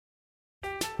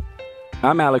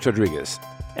I'm Alex Rodriguez.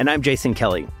 And I'm Jason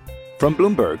Kelly. From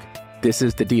Bloomberg, this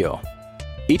is The Deal.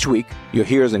 Each week, you'll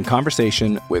hear us in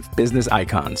conversation with business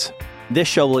icons. This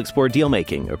show will explore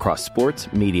deal-making across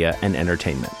sports, media, and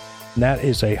entertainment. That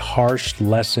is a harsh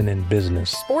lesson in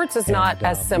business. Sports is not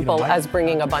as simple as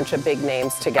bringing a bunch of big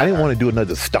names together. I didn't want to do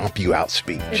another stomp you out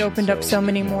speech. It opened up so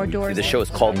many more doors. The show is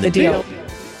called The Deal.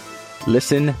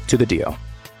 Listen to The Deal.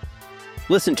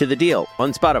 Listen to The Deal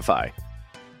on Spotify.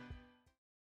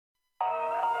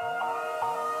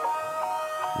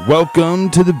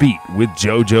 Welcome to The Beat with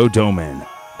JoJo Domann,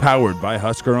 powered by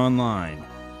Husker Online.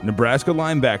 Nebraska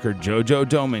linebacker JoJo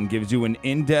Domann gives you an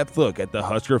in-depth look at the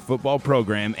Husker football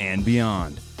program and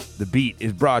beyond. The Beat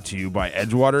is brought to you by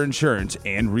Edgewater Insurance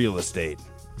and Real Estate.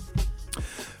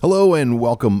 Hello and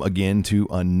welcome again to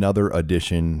another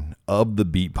edition of the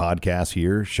Beat podcast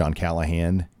here. Sean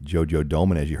Callahan, JoJo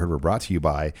Domann, as you heard, we're brought to you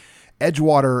by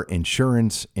Edgewater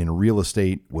Insurance and Real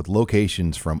Estate, with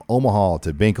locations from Omaha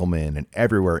to Binkelman and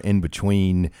everywhere in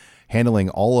between, handling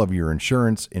all of your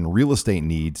insurance and real estate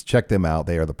needs. Check them out.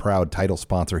 They are the proud title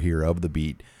sponsor here of The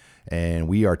Beat. And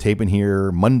we are taping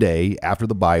here Monday after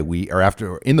the bye week, or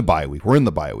in the bye week. We're in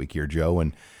the bye week here, Joe,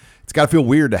 and it's got to feel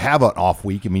weird to have an off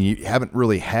week. I mean, you haven't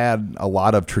really had a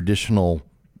lot of traditional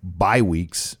bye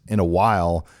weeks in a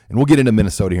while, and we'll get into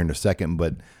Minnesota here in a second,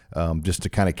 but just to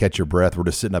kind of catch your breath, we're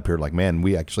just sitting up here like, man,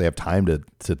 we actually have time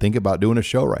to think about doing a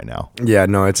show right now. Yeah,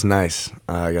 no, it's nice.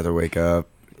 I got to wake up,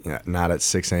 not at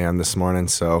 6 a.m. this morning,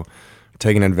 so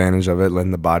taking advantage of it,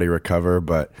 letting the body recover,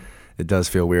 but it does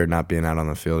feel weird not being out on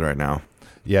the field right now.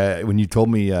 Yeah, when you told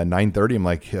me 9:30, I'm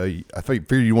like, I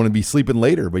figured you want to be sleeping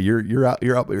later, but you're out.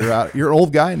 You're an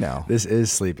old guy now. This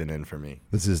is sleeping in for me.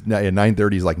 This is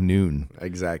 9:30 is like noon.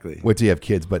 Exactly. Wait till you have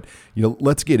kids, but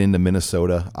let's get into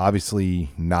Minnesota.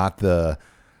 Obviously, not the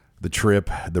trip,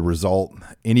 the result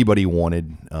anybody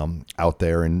wanted out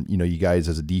there, and you guys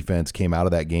as a defense came out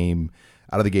of that game.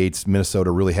 Out of the gates, Minnesota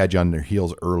really had you on their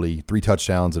heels early. 3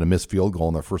 touchdowns and a missed field goal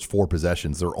in their first 4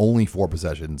 possessions. There were only 4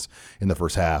 possessions in the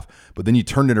first half. But then you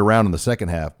turned it around in the second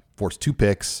half, forced 2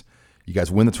 picks. You guys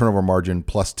win the turnover margin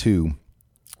 +2,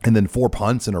 and then 4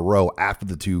 punts in a row after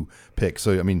the 2 picks.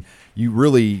 So, I mean, you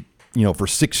really, for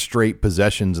 6 straight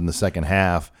possessions in the second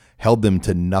half, held them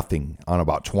to nothing on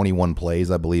about 21 plays,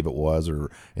 I believe it was,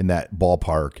 or in that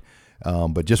ballpark.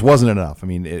 But just wasn't enough. I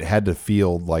mean, it had to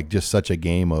feel like just such a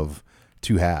game of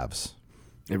 2 halves.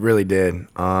 It really did.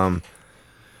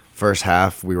 First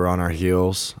half, we were on our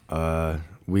heels.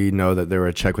 We know that they were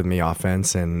a check with me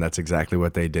offense, and that's exactly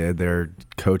what they did. Their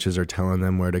coaches are telling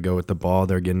them where to go with the ball.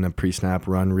 They're getting a pre-snap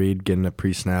run read, getting a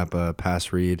pre-snap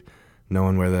pass read,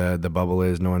 knowing where the bubble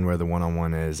is, knowing where the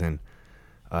one-on-one is. And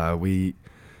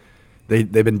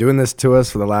they've been doing this to us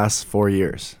for the last 4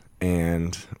 years,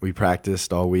 and we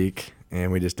practiced all week,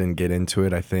 and we just didn't get into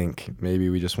it. I think maybe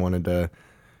we just wanted to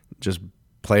just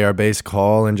play our base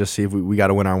call and just see if we got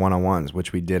to win our one-on-ones,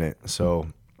 which we didn't. So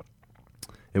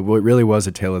it really was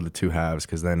a tale of the 2 halves,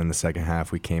 because then in the second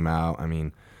half we came out. I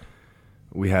mean,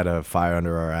 we had a fire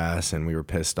under our ass and we were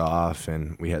pissed off,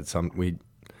 and we had the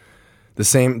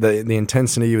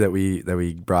intensity that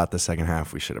we brought the second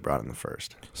half, we should have brought in the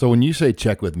first. So when you say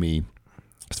check with me,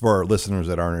 as for our listeners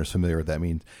that aren't as familiar with that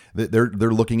means, they're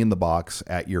looking in the box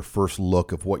at your first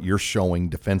look of what you're showing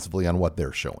defensively on what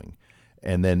they're showing.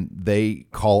 And then they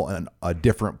call a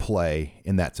different play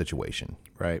in that situation.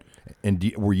 Right.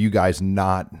 And were you guys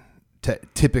not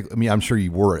typically, I mean, I'm sure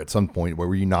you were at some point, where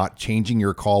were you not changing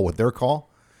your call with their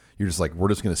call? You're just like, we're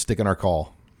just going to stick in our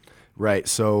call. Right.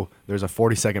 So there's a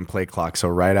 40-second play clock. So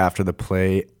right after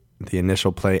the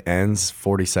initial play ends,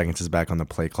 40 seconds is back on the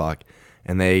play clock.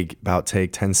 And they about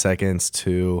take 10 seconds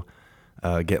to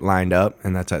get lined up,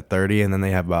 and that's at 30. And then they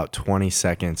have about 20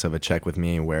 seconds of a check with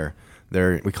me where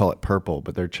we call it purple,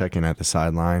 but they're checking at the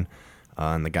sideline,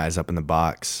 and the guys up in the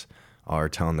box are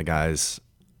telling the guys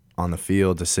on the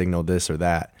field to signal this or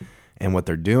that. And what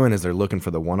they're doing is they're looking for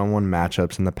the one-on-one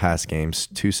matchups in the pass games,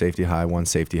 2 safety high, 1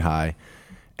 safety high,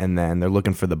 and then they're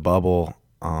looking for the bubble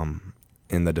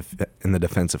in the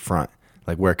defensive front.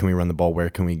 Like, where can we run the ball? Where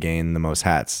can we gain the most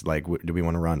hats? Like, do we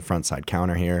want to run front side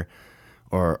counter here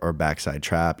or backside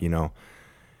trap?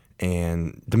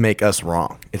 And to make us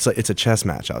wrong. It's a chess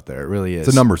match out there. It really is.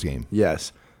 It's a numbers game.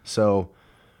 Yes. So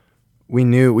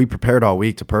we prepared all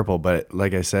week to purple, but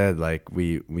like I said, like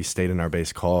we stayed in our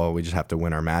base call. We just have to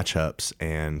win our matchups,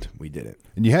 and we didn't.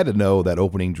 And you had to know that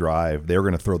opening drive, they were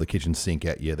going to throw the kitchen sink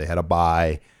at you. They had a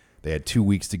bye. They had 2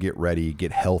 weeks to get ready,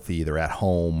 get healthy. They're at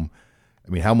home.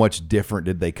 I mean, how much different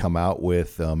did they come out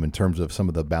with in terms of some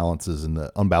of the balances and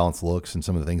the unbalanced looks and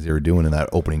some of the things they were doing in that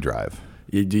opening drive?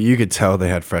 You could tell they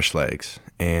had fresh legs,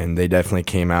 and they definitely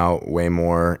came out way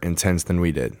more intense than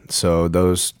we did. So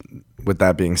with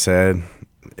that being said,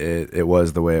 it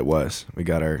was the way it was. We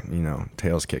got our,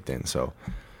 tails kicked in. So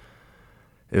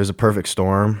it was a perfect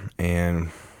storm,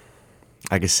 and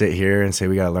I could sit here and say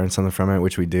we got to learn something from it,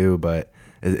 which we do, but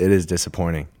it is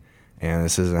disappointing. And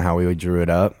this isn't how we drew it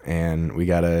up, and we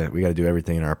gotta do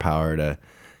everything in our power to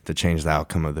change the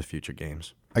outcome of the future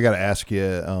games. I got to ask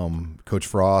you, Coach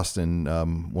Frost and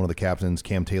one of the captains,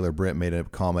 Cam Taylor-Britt, made a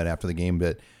comment after the game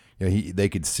that they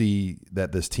could see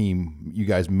that this team, you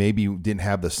guys maybe didn't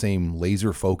have the same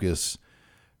laser focus,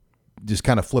 just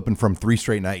kind of flipping from 3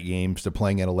 straight night games to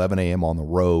playing at 11 a.m. on the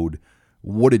road.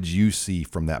 What did you see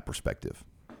from that perspective?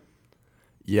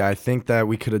 Yeah, I think that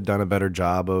we could have done a better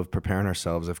job of preparing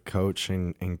ourselves. If Coach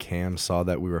and Cam saw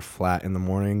that we were flat in the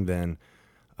morning, then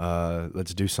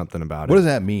let's do something about it. What does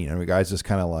that mean? I mean, guys just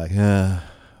kind of like,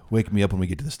 wake me up when we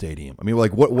get to the stadium. I mean,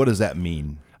 like, what does that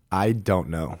mean? I don't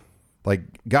know. Like,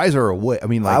 guys are awake. I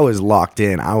mean, like, I was locked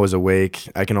in. I was awake.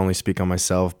 I can only speak on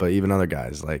myself, but even other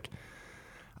guys, like,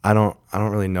 I don't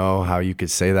really know how you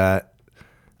could say that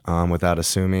without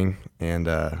assuming, and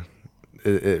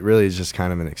it really is just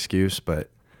kind of an excuse.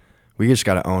 But we just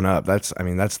got to own up. That's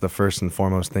the first and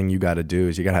foremost thing you got to do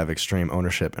is you got to have extreme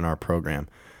ownership in our program.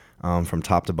 From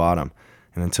top to bottom.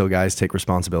 And until guys take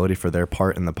responsibility for their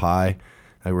part in the pie,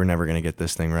 we're never going to get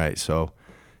this thing right. So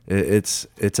it's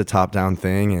a top-down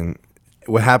thing, and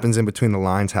what happens in between the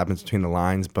lines happens between the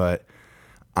lines, but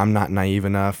I'm not naive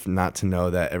enough not to know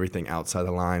that everything outside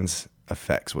the lines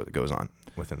affects what goes on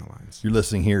within the lines. You're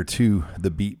listening here to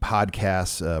the Beat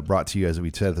Podcast, brought to you, as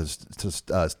we said at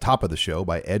the top of the show,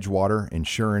 by Edgewater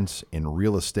Insurance and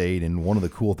Real Estate. And one of the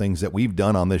cool things that we've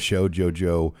done on this show,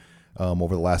 JoJo,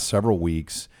 over the last several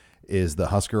weeks, is the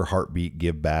Husker Heartbeat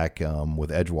Give Back with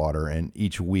Edgewater. And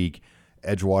each week,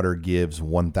 Edgewater gives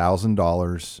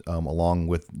 $1,000 along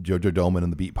with JoJo Doman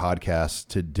and the Beat Podcast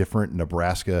to different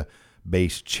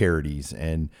Nebraska-based charities.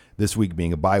 And this week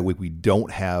being a bye week, we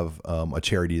don't have a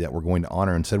charity that we're going to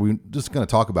honor. Instead, we're just going to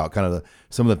talk about kind of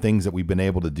some of the things that we've been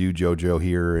able to do, JoJo,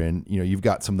 here. And, you've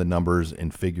got some of the numbers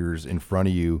and figures in front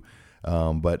of you.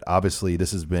 But obviously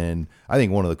this has been, I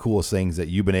think, one of the coolest things that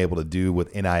you've been able to do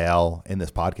with NIL in this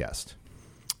podcast.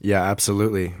 Yeah,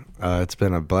 absolutely. It's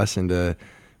been a blessing to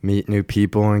meet new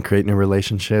people and create new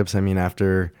relationships. I mean,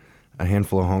 after a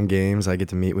handful of home games, I get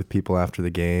to meet with people after the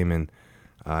game, and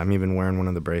I'm even wearing one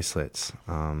of the bracelets.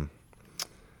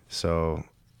 So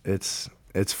it's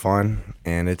fun,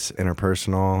 and it's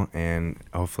interpersonal, and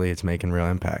hopefully it's making real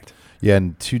impact. Yeah,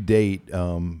 and to date,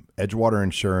 Edgewater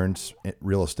Insurance,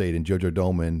 Real Estate, and JoJo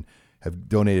Doman have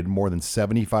donated more than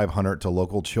 $7,500 to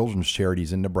local children's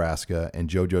charities in Nebraska and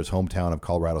JoJo's hometown of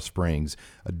Colorado Springs.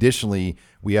 Additionally,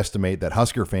 we estimate that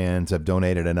Husker fans have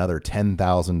donated another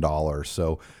 $10,000.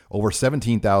 So over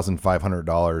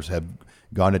 $17,500 have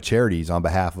gone to charities on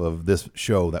behalf of this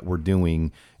show that we're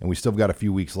doing, and we still got a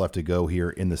few weeks left to go here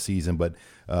in the season. But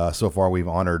so far, we've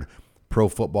honored Pro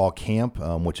Football Camp,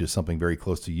 which is something very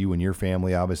close to you and your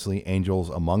family, obviously.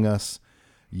 Angels Among Us,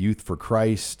 Youth for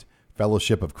Christ,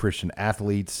 Fellowship of Christian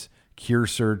Athletes, Cure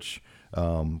Search,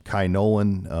 Kai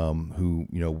Nolan, who,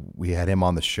 we had him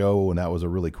on the show, and that was a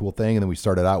really cool thing. And then we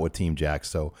started out with Team Jack.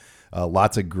 So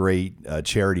lots of great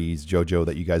charities, JoJo,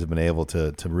 that you guys have been able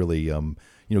to really,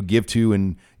 give to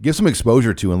and give some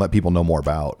exposure to and let people know more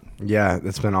about. Yeah,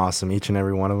 it's been awesome. Each and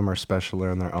every one of them are special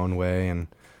in their own way, and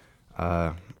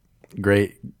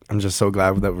great. I'm just so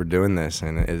glad that we're doing this,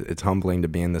 and it's humbling to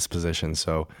be in this position.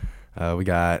 So we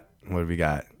got, what do we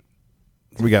got?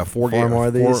 We got four more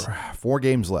of these? Four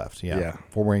games left. Yeah.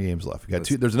 4 more games left. We got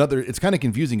 2. There's another. It's kind of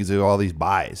confusing because there's all these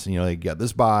buys. They got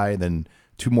this buy, then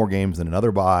 2 more games, then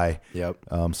another buy. Yep.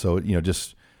 So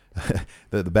just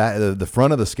the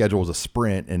front of the schedule was a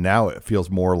sprint, and now it feels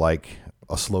more like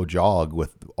a slow jog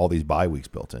with all these bye weeks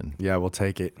built in. Yeah, we'll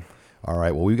take it. All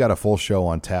right. Well, we've got a full show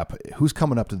on tap. Who's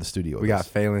coming up to the studio? We got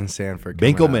Phelan Sanford.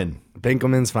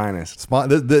 Binkelman's finest.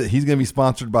 He's going to be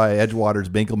sponsored by Edgewater's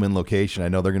Binkelman location. I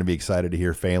know they're going to be excited to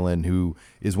hear Phelan, who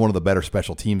is one of the better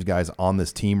special teams guys on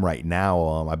this team right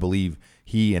now. I believe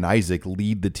he and Isaac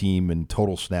lead the team in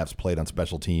total snaps played on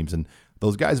special teams, and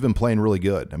those guys have been playing really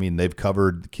good. I mean, they've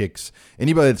covered kicks.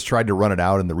 Anybody that's tried to run it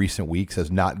out in the recent weeks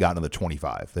has not gotten to the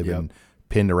 25. They've been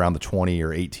pinned around the 20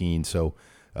 or 18. So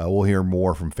we'll hear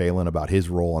more from Phelan about his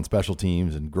role on special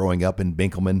teams and growing up in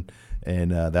Binkelman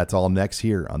And that's all next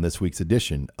here on this week's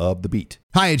edition of The Beat.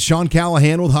 Hi, it's Sean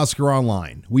Callahan with Husker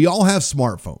Online. We all have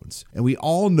smartphones, and we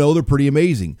all know they're pretty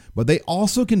amazing, but they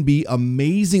also can be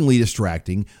amazingly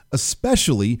distracting,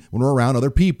 especially when we're around other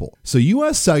people. So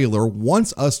US Cellular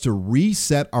wants us to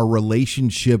reset our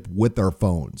relationship with our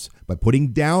phones by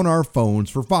putting down our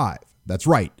phones for $5. That's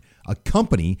right. A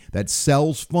company that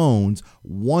sells phones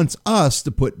wants us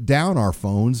to put down our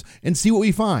phones and see what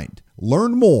we find.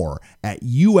 Learn more at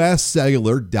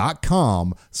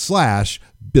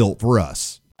uscellular.com/built for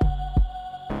us.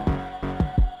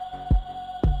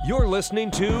 You're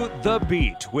listening to The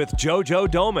Beat with JoJo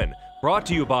Domann, brought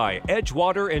to you by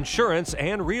Edgewater Insurance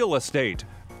and Real Estate.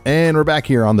 And we're back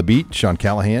here on The Beat. Sean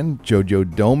Callahan,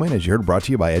 JoJo Domann, as you heard, brought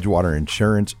to you by Edgewater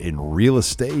Insurance and Real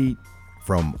Estate.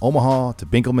 From Omaha to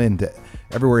Binkelman to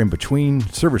everywhere in between,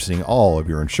 servicing all of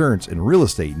your insurance and real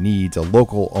estate needs. A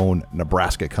local-owned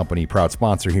Nebraska company, proud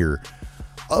sponsor here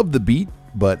of The Beat.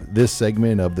 But this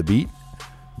segment of The Beat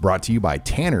brought to you by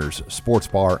Tanner's Sports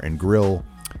Bar and Grill,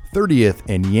 30th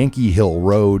and Yankee Hill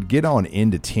Road. Get on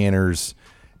into Tanner's.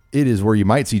 It is where you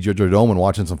might see JoJo Domann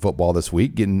watching some football this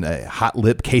week, getting a hot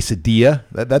lip quesadilla.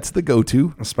 That's the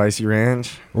go-to. A spicy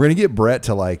ranch. We're going to get Brett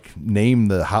to name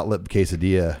the hot lip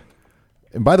quesadilla.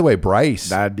 And by the way, Bryce.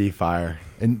 That'd be fire.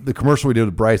 And the commercial we did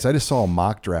with Bryce, I just saw a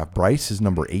mock draft. Bryce is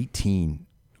number 18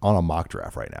 on a mock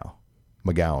draft right now.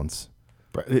 McGowan's.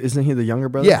 Isn't he the younger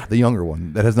brother? Yeah, the younger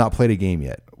one that has not played a game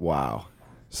yet. Wow.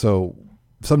 So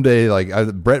someday,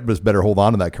 Brett was better hold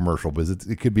on to that commercial because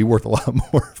it could be worth a lot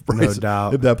more if Bryce, no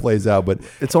doubt. if that plays out. But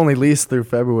it's only leased through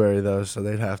February, though, so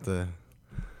they'd have to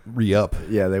re-up.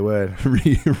 Yeah, they would.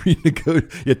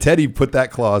 Renegotiate. Yeah, Teddy put that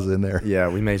clause in there. Yeah,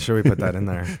 we made sure we put that in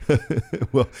there.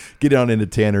 Well, get on into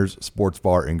Tanner's Sports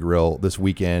Bar and Grill this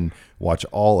weekend. Watch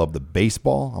all of the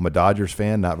baseball. I'm a Dodgers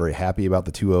fan, not very happy about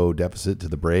the 2-0 deficit to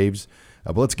the Braves.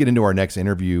 But let's get into our next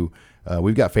interview.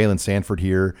 We've got Phelan Sanford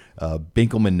here,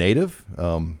 Binkelman native,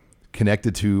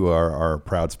 connected to our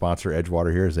proud sponsor,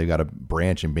 Edgewater here, as they've got a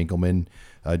branch in Binkelman.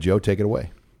 Joe, take it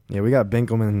away. Yeah, we got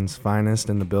Binkelman's finest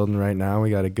in the building right now. We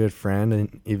got a good friend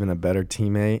and even a better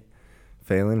teammate.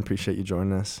 Phelan, appreciate you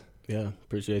joining us. Yeah,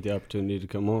 appreciate the opportunity to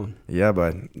come on. Yeah,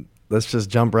 but let's just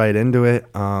jump right into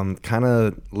it. Kind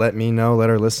of let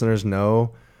our listeners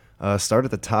know. Start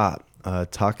at the top.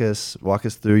 Walk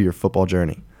us through your football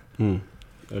journey.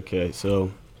 Okay,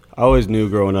 so I always knew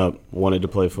growing up, wanted to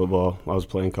play football. I was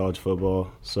playing college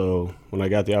football. So when I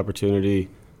got the opportunity,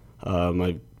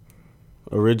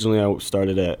 originally I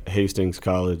started at Hastings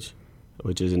College,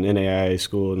 which is an NAIA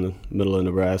school in the middle of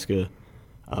Nebraska.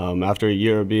 After a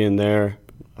year of being there,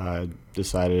 I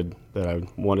decided that I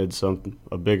wanted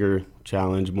a bigger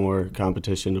challenge, more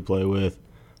competition to play with.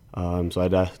 So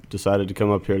I decided to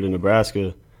come up here to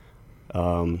Nebraska.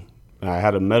 I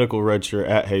had a medical redshirt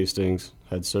at Hastings,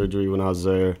 had surgery when I was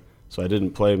there, so I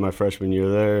didn't play my freshman year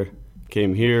there.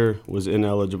 Came here, was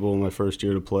ineligible my first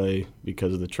year to play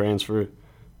because of the transfer.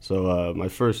 So my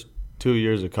first 2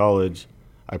 years of college,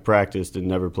 I practiced and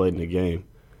never played in a game.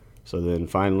 So then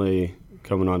finally,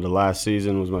 coming on to last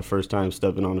season was my first time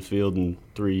stepping on the field in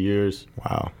 3 years.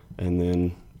 Wow. And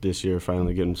then this year,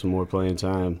 finally getting some more playing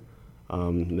time.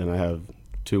 Then I have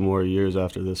 2 more years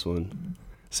after this one.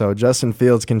 So Justin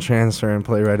Fields can transfer and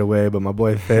play right away, but my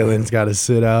boy Phelan's got to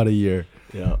sit out a year.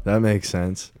 Yeah. That makes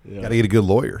sense. Yeah. Got to get a good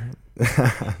lawyer.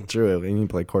 True. And you can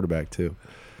play quarterback too.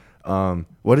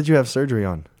 What did you have surgery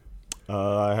on?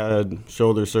 I had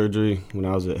shoulder surgery when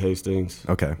I was at Hastings.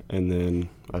 Okay. And then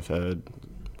I've had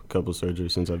a couple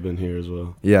surgeries since I've been here as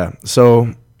well. Yeah.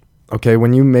 So, okay,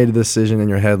 when you made a decision in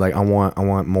your head, like I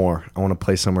want more. I want to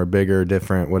play somewhere bigger,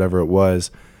 different, whatever it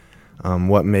was.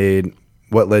 What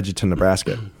led you to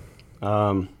Nebraska?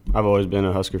 I've always been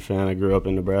a Husker fan. I grew up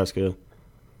in Nebraska.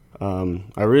 I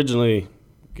originally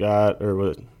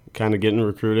was kind of getting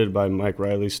recruited by Mike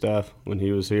Riley's staff when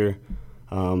he was here.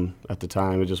 At the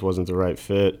time, it just wasn't the right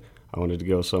fit. I wanted to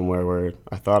go somewhere where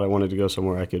I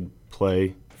could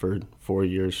play for 4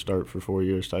 years, start for 4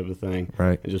 years type of thing.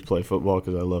 Right. And just play football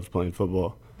because I loved playing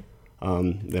football.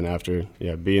 Then after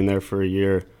being there for a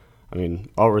year, I mean,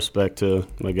 all respect to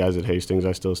my guys at Hastings.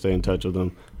 I still stay in touch with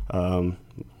them.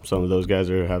 Some of those guys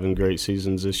are having great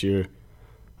seasons this year.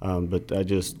 But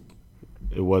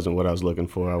it wasn't what I was looking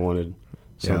for. I wanted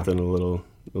something a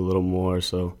little more,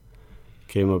 so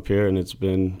came up here, and it's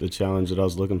been the challenge that I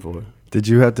was looking for. Did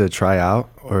you have to try out,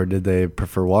 or did they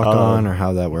prefer walk-on, or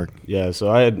how that worked? Yeah, so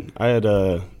I had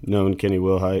known Kenny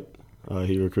Wilhite.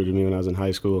 He recruited me when I was in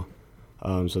high school.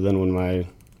 So then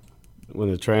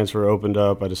when the transfer opened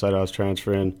up, I decided I was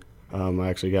transferring. I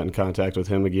actually got in contact with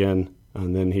him again,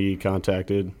 and then he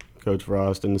contacted Coach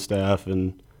Frost and the staff,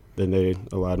 and then they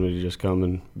allowed me to just come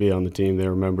and be on the team. They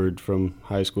remembered from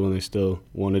high school, and they still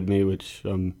wanted me, which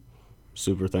I'm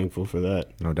super thankful for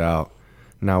that. No doubt.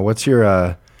 Now, what's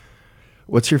your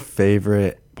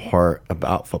favorite part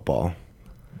about football?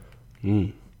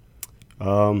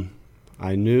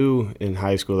 I knew in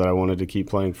high school that I wanted to keep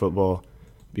playing football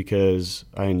because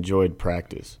I enjoyed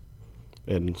practice.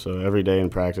 And so every day in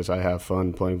practice I have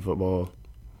fun playing football,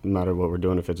 no matter what we're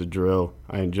doing. If it's a drill,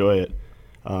 I enjoy it.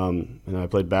 And I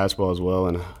played basketball as well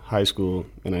in high school,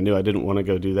 and I knew I didn't want to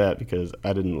go do that because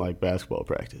I didn't like basketball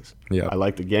practice. Yeah. I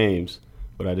liked the games,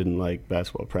 but I didn't like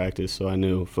basketball practice, so I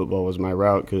knew football was my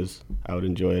route because I would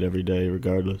enjoy it every day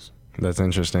regardless. That's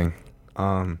interesting.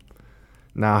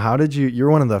 Now, how did you're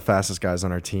one of the fastest guys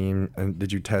on our team, and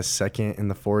did you test second in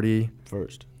the 40?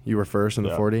 First. You were first in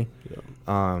the 40?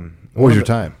 Yeah. What was your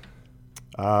time?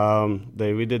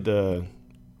 We did the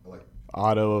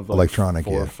auto of like electronic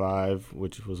 4.5,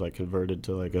 which was like converted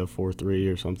to like a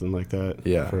 4.3 or something like that.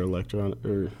 Yeah. For electron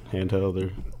or handheld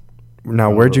or.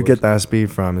 Now, where'd you get that speed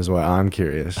from? Is what I'm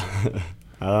curious.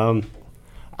 I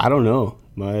don't know.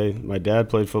 My dad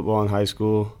played football in high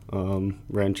school,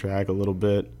 ran track a little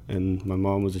bit, and my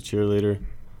mom was a cheerleader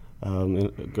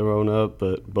growing up.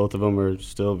 But both of them are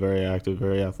still very active,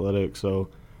 very athletic. So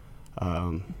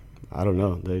I don't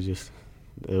know.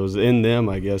 It was in them,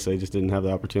 I guess. They just didn't have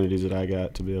the opportunities that I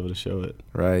got to be able to show it.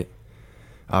 Right.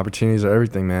 Opportunities are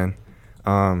everything, man.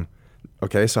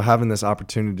 Okay, so having this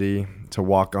opportunity to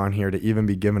walk on here, to even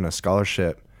be given a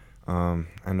scholarship, I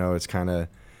know it's kind of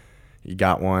you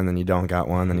got one, then you don't got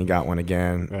one, then you got one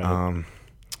again. Right.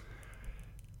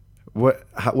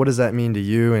 What does that mean to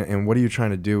you, and what are you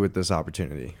trying to do with this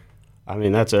opportunity? I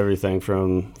mean, that's everything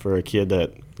for a kid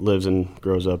that lives and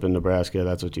grows up in Nebraska.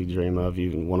 That's what you dream of.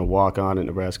 You want to walk on in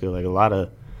Nebraska. Like a lot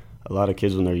of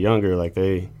kids when they're younger,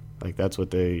 that's what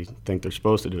they think they're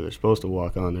supposed to do. They're supposed to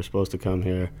walk on. They're supposed to come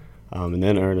here, and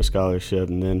then earn a scholarship,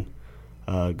 and then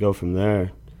go from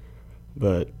there.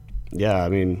 But yeah, I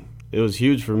mean, it was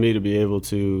huge for me to be able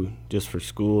to, just for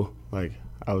school, like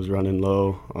I was running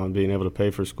low on being able to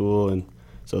pay for school, and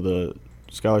so the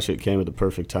scholarship came at the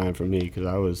perfect time for me because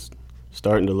I was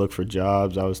starting to look for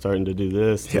jobs. I was starting to do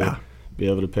this to be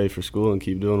able to pay for school and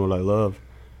keep doing what I love.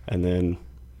 And then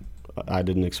I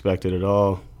didn't expect it at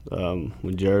all.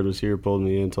 When Jared was here, pulled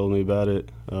me in, told me about it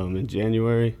in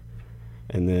January,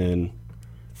 and then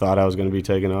thought I was going to be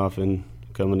taking off and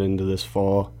coming into this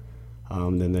fall.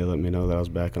 Then they let me know that I was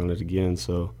back on it again.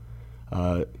 So,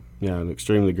 I'm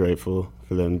extremely grateful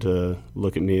for them to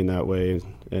look at me in that way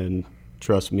and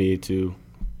trust me to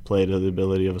play to the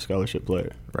ability of a scholarship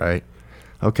player. Right.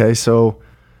 Okay, so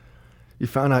you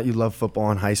found out you love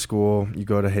football in high school. You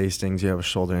go to Hastings. You have a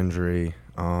shoulder injury.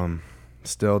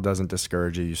 Still doesn't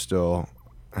discourage you. You still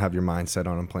have your mindset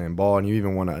on playing ball, and you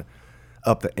even want to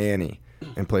up the ante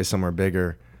and play somewhere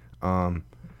bigger.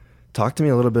 Talk to me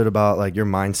a little bit about like your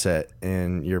mindset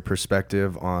and your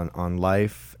perspective on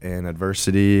life and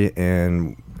adversity,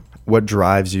 and what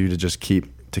drives you to just keep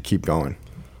going.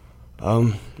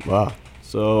 Wow.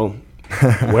 So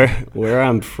where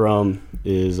I'm from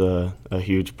is a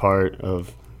huge part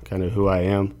of kind of who I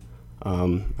am. I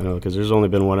know because there's only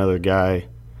been one other guy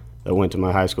that went to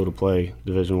my high school to play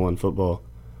Division I football.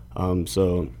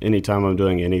 So anytime I'm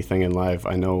doing anything in life,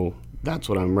 I know that's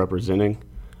what I'm representing.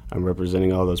 I'm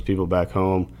representing all those people back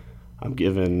home. I'm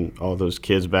giving all those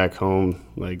kids back home,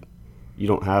 like, you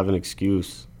don't have an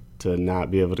excuse to not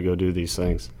be able to go do these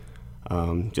things.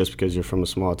 Just because you're from a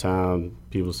small town,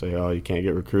 people say, oh, you can't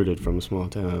get recruited from a small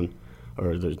town,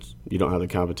 or you don't have the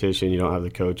competition, you don't have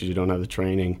the coaches, you don't have the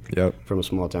training from a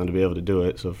small town to be able to do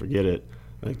it, so forget it.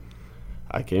 Like,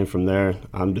 I came from there,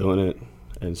 I'm doing it,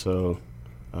 and so,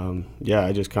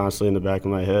 I just constantly in the back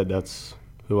of my head, that's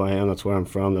who I am, that's where I'm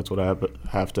from, that's what I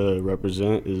have to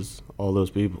represent is all those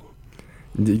people.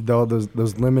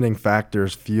 Those limiting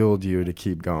factors fueled you to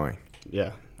keep going.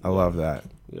 Yeah. I love that.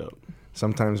 Yep.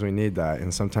 Sometimes we need that,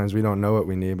 and sometimes we don't know what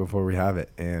we need before we have it.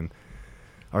 And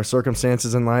our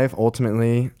circumstances in life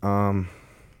ultimately, kind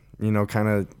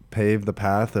of pave the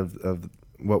path of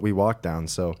what we walk down.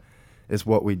 So it's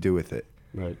what we do with it.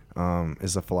 Right.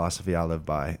 Is the philosophy I live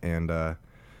by. And,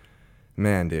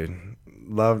 man, dude,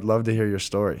 love to hear your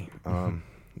story.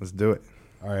 Let's do it.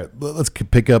 All right, let's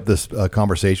pick up this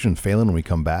conversation, Phelan, when we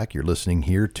come back. You're listening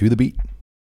here to The Beat.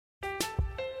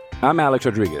 I'm Alex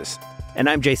Rodriguez. And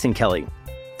I'm Jason Kelly.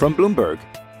 From Bloomberg,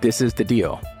 this is The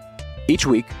Deal. Each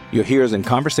week, you'll hear us in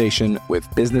conversation with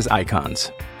business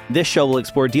icons. This show will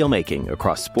explore deal-making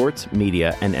across sports,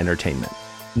 media, and entertainment.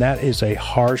 And that is a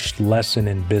harsh lesson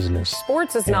in business.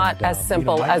 Sports is not as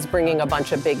simple as bringing a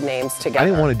bunch of big names together. I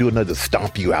didn't want to do another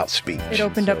stomp you out speech. It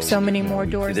opened up so many more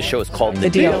doors. The show is called The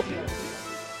Deal.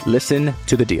 Listen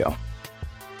to The Deal.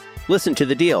 Listen to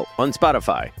The Deal on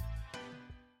Spotify.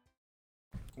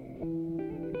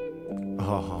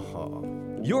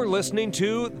 You're listening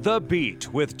to The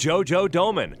Beat with JoJo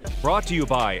Domann, brought to you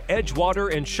by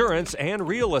Edgewater Insurance and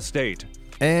Real Estate.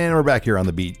 And we're back here on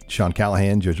The Beat. Sean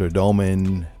Callahan, JoJo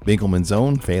Domann, Binkelman's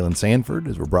Own, Phelan Sanford,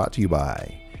 as we're brought to you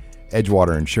by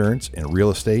Edgewater Insurance and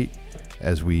Real Estate.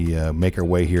 As we make our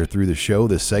way here through the show,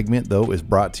 this segment, though, is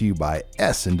brought to you by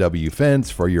S&W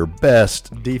Fence for your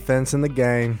best defense in the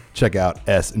game. Check out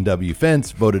S&W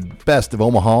Fence, voted best of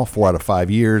Omaha 4 out of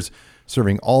 5 years,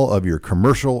 serving all of your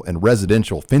commercial and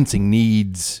residential fencing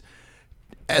needs.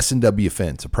 S&W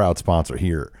Fence, a proud sponsor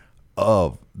here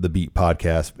of the Beat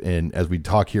podcast. And as we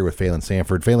talk here with Phelan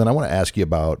Sanford, Phelan, I want to ask you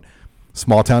about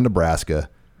small town Nebraska,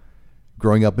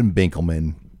 growing up in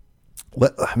Binkelman.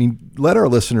 Let our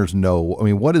listeners know.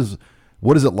 What is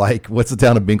it like? What's the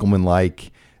town of Binkelman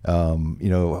like?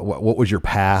 What was your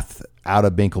path out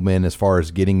of Binkelman as far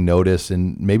as getting noticed,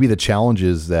 and maybe the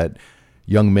challenges that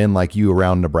young men like you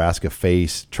around Nebraska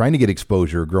face trying to get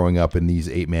exposure growing up in these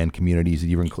 8-man communities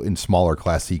and even in smaller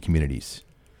Class C communities?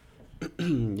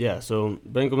 Yeah, so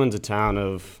Binkelman's a town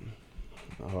of,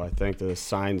 I think the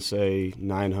signs say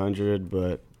 900,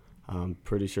 but I'm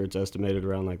pretty sure it's estimated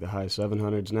around like the high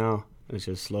 700s now. And it's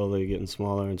just slowly getting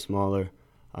smaller and smaller.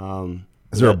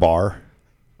 Is there a bar?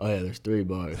 Oh yeah, there's 3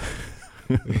 bars.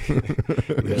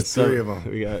 There's 3 of them.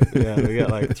 We got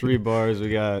like 3 bars.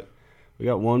 We got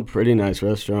one pretty nice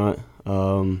restaurant.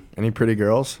 Any pretty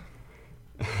girls?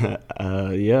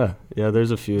 Yeah, there's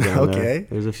a few down there. Okay.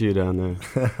 There's a few down there.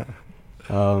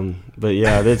 But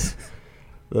yeah, that's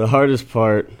the hardest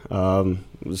part.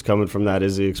 Was coming from that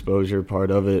is the exposure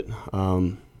part of it.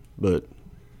 But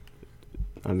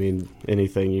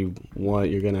anything you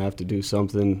want, you're gonna have to do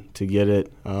something to get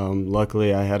it.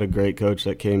 Luckily, I had a great coach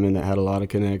that came in that had a lot of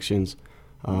connections.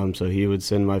 So he would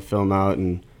send my film out,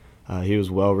 and he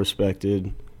was well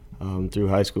respected through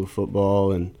high school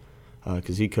football, and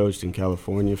because he coached in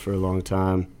California for a long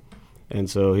time. And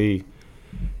so he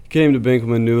came to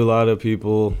Binkelman, knew a lot of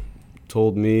people,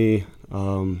 told me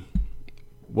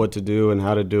what to do and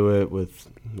how to do it with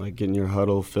like getting your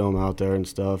huddle film out there and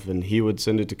stuff. And he would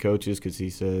send it to coaches because he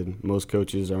said most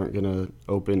coaches aren't going to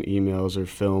open emails or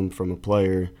film from a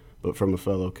player, but from a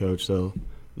fellow coach. So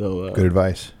they'll good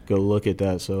advice. Go look at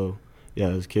that. So, yeah,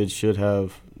 his kids should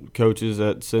have coaches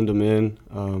that send them in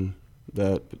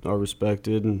that are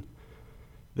respected. And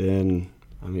then,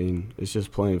 it's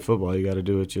just playing football. You got to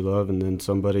do what you love, and then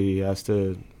somebody has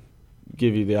to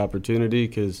give you the opportunity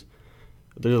because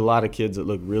there's a lot of kids that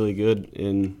look really good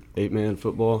in 8-man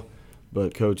football,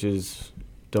 but coaches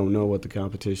don't know what the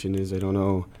competition is. They don't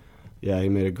know, he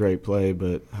made a great play,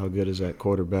 but how good is that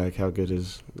quarterback? How good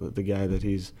is the guy that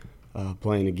he's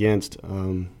playing against?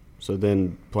 So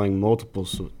then playing multiple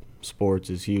sports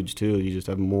is huge too. You just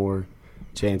have more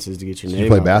chances to get your name out. Did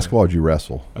you play basketball or did you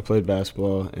wrestle? I played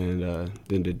basketball and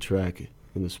then did track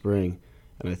in the spring.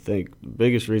 And I think the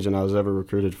biggest reason I was ever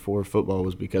recruited for football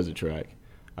was because of track.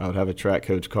 I would have a track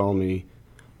coach call me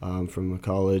from a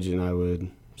college, and I would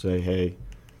say, hey,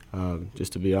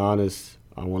 just to be honest,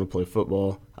 I want to play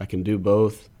football. I can do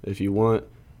both if you want,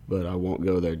 but I won't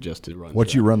go there just to run.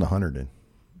 What you run the 100 in?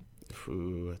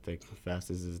 I think the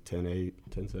fastest is 10.8,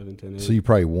 10.7, 10.8. So you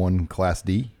probably won Class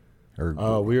D? We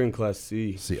were in Class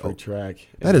C for track.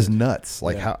 That is nuts.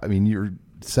 Like how? You're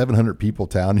 700 people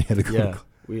town. You had to go.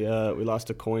 Yeah, we lost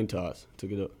a coin toss to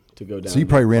go down. So you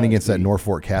probably ran against that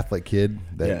Norfolk Catholic kid.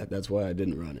 That's why I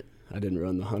didn't run it. I didn't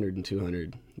run the 100 and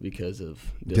 200 because of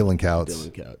Dylan Couts.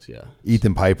 Dylan Couts, yeah.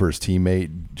 Ethan Piper's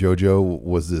teammate JoJo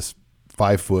was this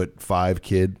 5'5"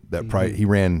 kid that probably he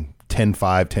ran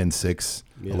 10.5, 10.6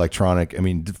 electronic.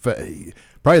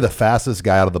 Probably the fastest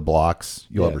guy out of the blocks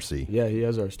you'll ever see. Yeah, he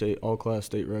has our all-class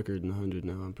state record in the 100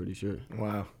 now, I'm pretty sure.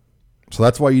 Wow. So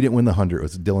that's why you didn't win the 100. It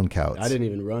was Dylan Couts. I didn't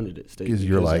even run it at state. Because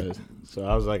you're like... So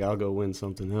I was like, I'll go win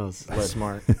something else. That's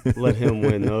smart. Let him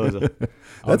win those.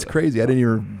 That's crazy. I didn't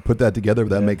even put that together,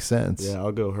 but that makes sense. Yeah,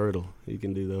 I'll go hurdle. You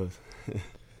can do those.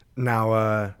 Now,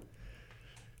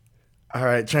 all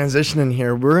right, transitioning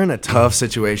here. We're in a tough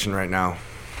situation right now.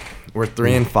 We're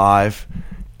 3-5,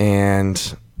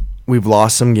 and we've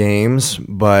lost some games,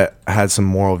 but had some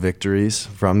moral victories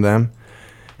from them.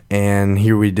 And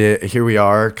here we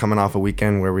are coming off a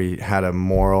weekend where we had a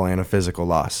moral and a physical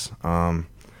loss.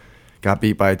 Got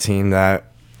beat by a team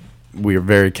that we are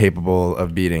very capable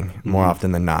of beating more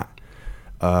often than not.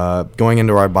 going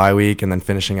into our bye week and then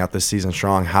finishing out this season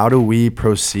strong, how do we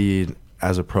proceed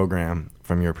as a program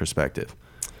from your perspective?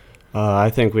 I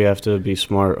think we have to be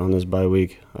smart on this bye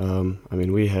week.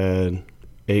 We had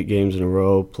 8 games in a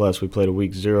row, plus we played a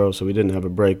week 0, so we didn't have a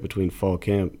break between fall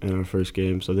camp and our first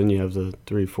game. So then you have the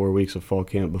 3-4 weeks of fall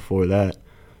camp before that.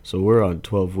 So we're on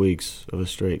 12 weeks of a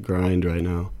straight grind right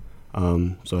now.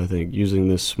 So I think using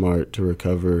this smart to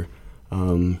recover,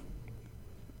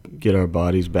 get our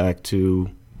bodies back to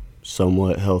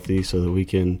somewhat healthy so that we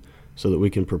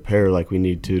can prepare like we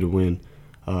need to win.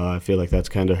 I feel like that's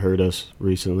kind of hurt us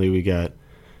recently. We got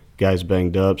guys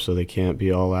banged up, so they can't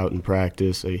be all out in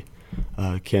practice. They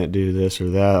can't do this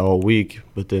or that all week,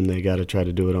 but then they got to try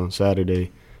to do it on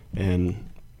Saturday.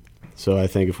 And so I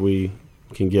think if we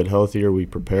can get healthier, we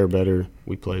prepare better,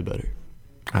 we play better.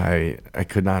 I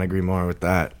could not agree more with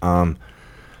that.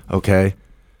 Okay.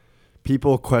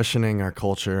 People questioning our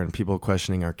culture and people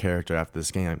questioning our character after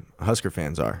this game, Husker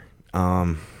fans are.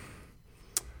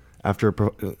 After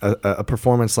a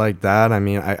performance like that,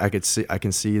 I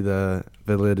can see the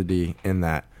validity in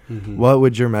that. Mm-hmm. What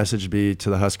would your message be to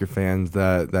the Husker fans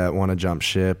that want to jump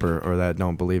ship or that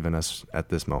don't believe in us at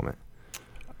this moment?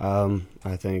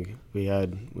 I think we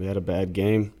had a bad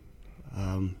game.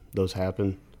 Those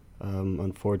happen.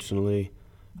 Unfortunately,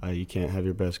 you can't have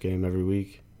your best game every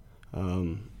week.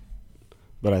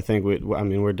 But I think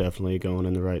we're definitely going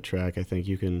in the right track. I think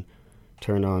you can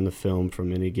turn on the film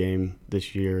from any game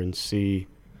this year and see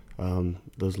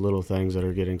those little things that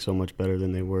are getting so much better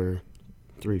than they were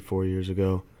 3-4 years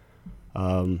ago.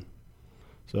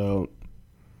 So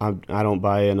I don't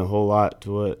buy in a whole lot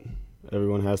to what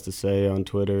everyone has to say on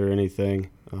Twitter or anything.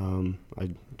 I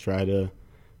try to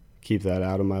keep that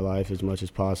out of my life as much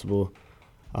as possible.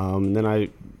 And then I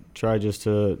try just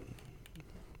to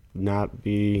not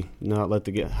let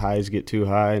the highs get too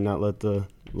high, not let the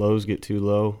lows get too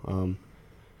low.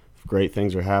 If great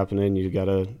things are happening, you got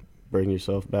to bring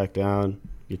yourself back down,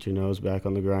 get your nose back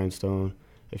on the grindstone.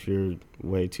 If you're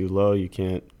way too low, you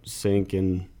can't sink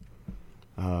and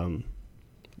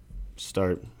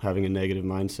start having a negative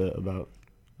mindset about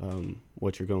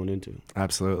what you're going into.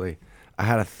 Absolutely. I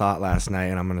had a thought last night,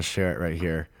 and I'm going to share it right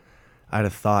here. I had a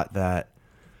thought that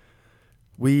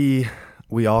we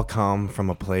all come from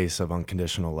a place of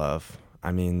unconditional love.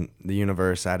 I mean, the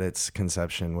universe at its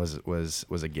conception was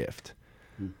a gift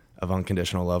of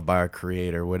unconditional love by our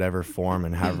Creator, whatever form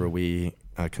and however we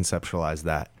conceptualize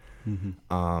that.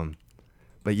 Mm-hmm.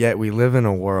 But yet we live in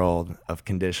a world of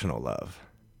conditional love,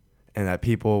 and that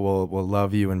people will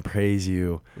love you and praise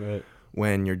you right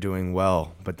when you're doing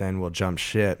well, but then will jump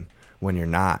ship when you're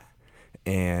not.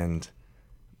 And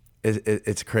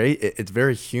it's crazy. It's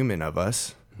very human of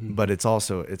us, mm-hmm. but it's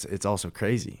also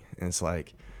crazy. And it's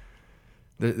like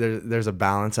there's a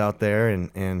balance out there,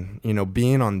 and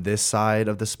being on this side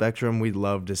of the spectrum, we'd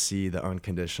love to see the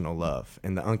unconditional love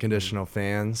and the unconditional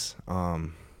fans.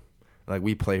 Like,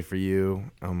 we play for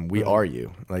you, we are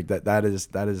you. Like that is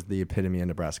the epitome of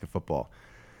Nebraska football.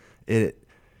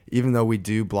 Even though we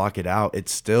do block it out,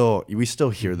 we still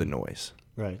hear the noise.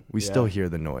 Right. We still hear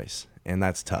the noise, and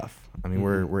that's tough. I mean,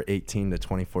 mm-hmm. we're 18 to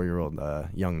 24-year-old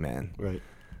young men. Right.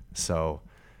 So,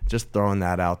 just throwing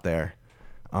that out there.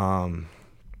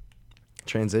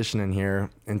 Transitioning here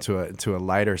into a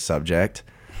lighter subject.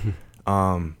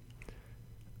 I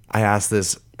asked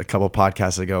this a couple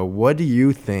podcasts ago. What do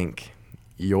you think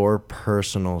your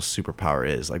personal superpower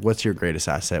is? Like, what's your greatest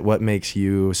asset? What makes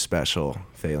you special,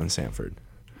 Phelan Sanford?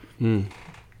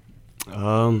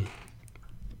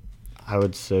 I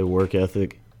would say work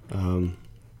ethic.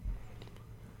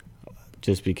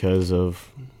 Just because of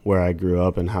where I grew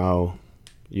up and how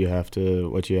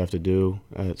what you have to do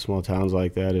at small towns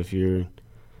like that. If your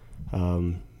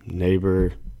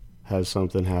neighbor has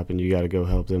something happen, you got to go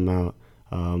help them out.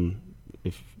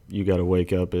 If you got to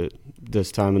wake up at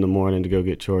this time in the morning to go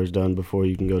get chores done before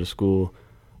you can go to school,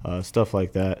 stuff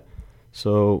like that.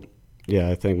 So, yeah,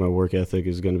 I think my work ethic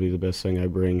is going to be the best thing I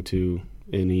bring to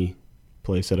any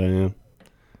place that I am.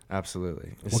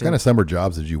 Absolutely. What kind of summer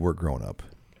jobs did you work growing up?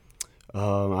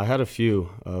 I had a few.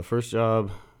 First real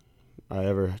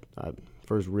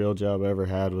job I ever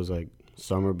had was like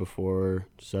summer before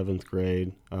 7th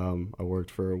grade. I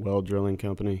worked for a well drilling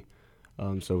company.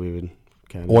 So we would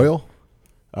kind of oil?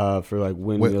 For like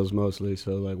windmills mostly,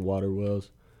 so like water wells.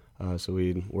 So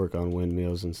we'd work on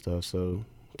windmills and stuff. So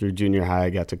through junior high, I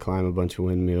got to climb a bunch of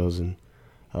windmills and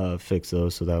fix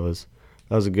those. So that was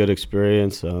a good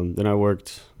experience. Then I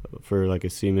worked for like a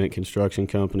cement construction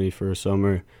company for a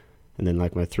summer, and then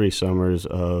like my 3 summers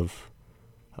of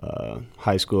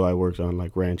high school, I worked on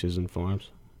like ranches and farms.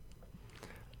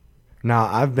 Now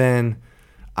I've been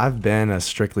I've been a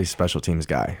strictly special teams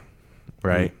guy,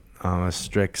 right? A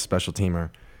strict special teamer.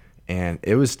 And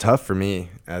it was tough for me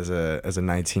as a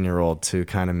 19-year-old to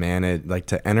kind of manage, like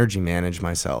to energy manage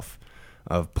myself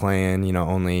of playing, you know,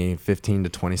 only 15 to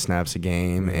 20 snaps a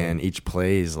game, and each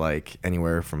play is like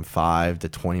anywhere from 5 to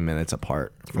 20 minutes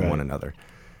apart from one another.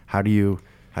 How do you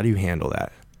handle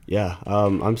that? Yeah,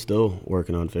 I'm still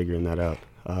working on figuring that out.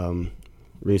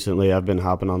 Recently, I've been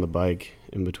hopping on the bike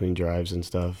in between drives and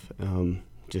stuff.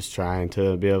 Just trying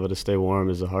to be able to stay warm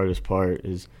is the hardest part.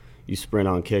 Is you sprint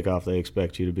on kickoff, they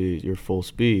expect you to be your full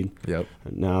speed. Yep.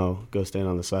 And now go stand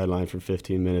on the sideline for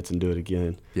 15 minutes and do it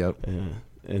again. Yep.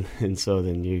 And so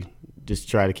then you just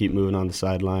try to keep moving on the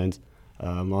sidelines.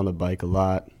 I'm on the bike a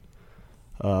lot.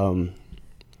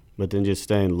 But then just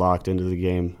staying locked into the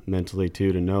game mentally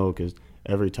too, to know, because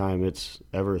every time it's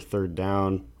ever third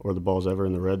down or the ball's ever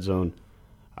in the red zone,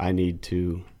 I need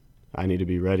to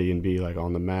be ready and be like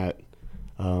on the mat,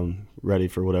 ready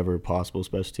for whatever possible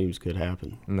special teams could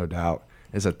happen. No doubt.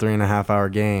 It's a 3.5-hour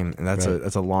game, and that's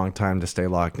a long time to stay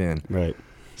locked in. Right.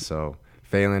 So,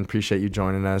 Phelan, appreciate you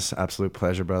joining us. Absolute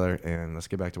pleasure, brother. And let's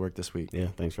get back to work this week. Yeah,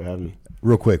 thanks for having me.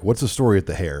 Real quick, what's the story with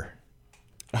the hair?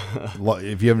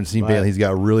 If you haven't seen Phelan, he's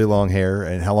got really long hair.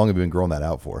 And how long have you been growing that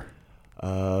out for?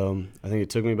 I think it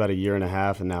took me about 1.5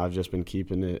 years, and now I've just been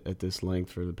keeping it at this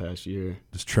length for the past year.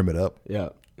 Just trim it up? Yeah.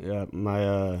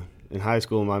 My in high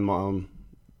school, my mom,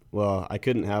 I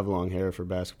couldn't have long hair for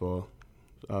basketball.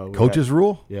 Coach's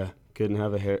rule? Yeah, couldn't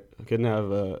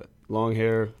have long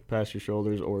hair past your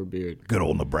shoulders or a beard. Good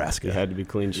old Nebraska. You had to be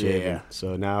clean shaven. Yeah.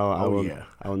 So now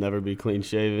I will never be clean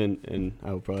shaven, and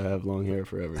I will probably have long hair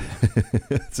forever.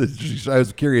 I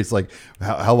was curious, like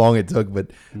how long it took,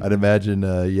 but I'd imagine,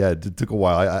 it took a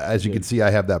while. As you can see, I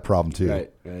have that problem too.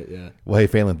 Right, yeah. Well, hey,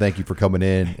 Phelan, thank you for coming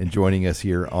in and joining us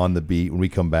here on The Beat. When we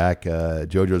come back,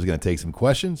 JoJo's going to take some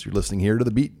questions. You're listening here to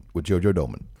The Beat with JoJo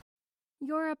Domann.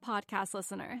 You're a podcast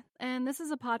listener, and this is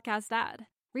a podcast ad.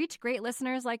 Reach great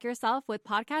listeners like yourself with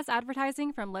podcast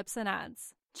advertising from Libsyn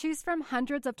Ads. Choose from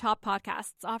hundreds of top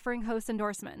podcasts offering host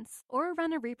endorsements, or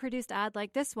run a reproduced ad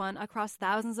like this one across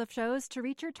thousands of shows to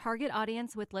reach your target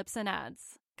audience with Libsyn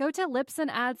Ads. Go to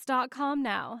libsynads.com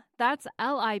now. That's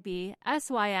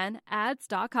LIBSYN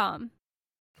ads.com.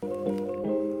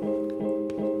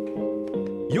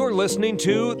 You're listening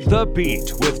to The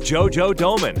Beat with JoJo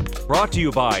Domann, brought to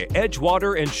you by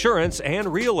Edgewater Insurance and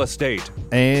Real Estate.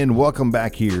 And welcome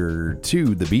back here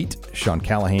to The Beat. Sean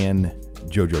Callahan,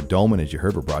 JoJo Domann, as you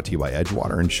heard, we're brought to you by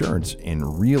Edgewater Insurance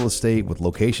and Real Estate, with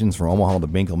locations from Omaha to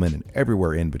Binkelman and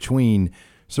everywhere in between,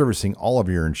 servicing all of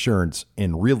your insurance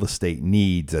and real estate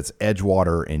needs. That's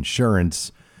Edgewater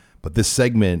Insurance. But this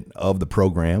segment of the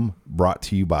program brought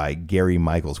to you by Gary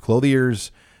Michaels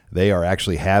Clothiers. They are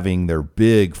actually having their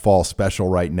big fall special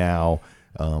right now.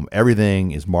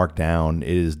 Everything is marked down. It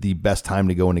is the best time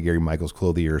to go into Gary Michaels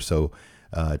Clothiers. So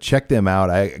check them out.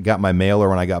 I got my mailer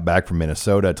when I got back from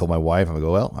Minnesota. I told my wife,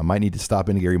 I might need to stop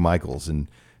into Gary Michaels and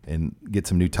get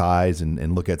some new ties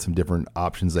and look at some different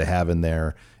options they have in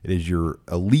there. It is your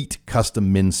elite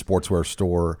custom men's sportswear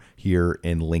store here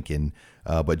in Lincoln.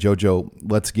 But JoJo,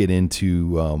 let's get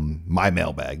into my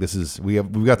mailbag.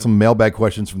 We've got some mailbag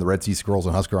questions from the Red Sea Squirrels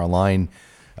and Husker Online,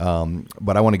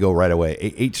 but I want to go right away.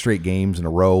 8 straight games in a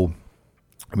row.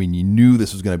 I mean, you knew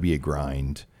this was going to be a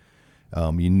grind.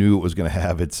 You knew it was going to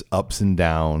have its ups and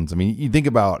downs. I mean, you think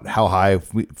about how high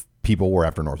people were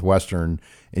after Northwestern,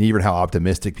 and even how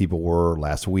optimistic people were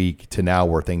last week to now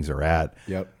where things are at.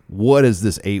 Yep. What has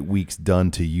this 8 weeks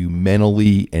done to you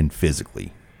mentally and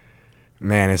physically?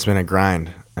 Man, it's been a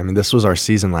grind. I mean, this was our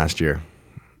season last year,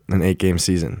 an 8-game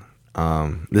season.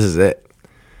 This is it.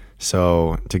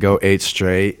 So to go 8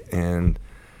 straight, and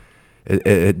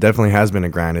it definitely has been a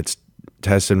grind. It's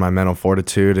tested my mental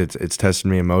fortitude. It's tested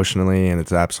me emotionally, and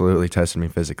it's absolutely tested me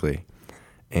physically.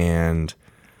 And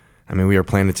I mean, we were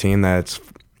playing a team that's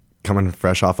coming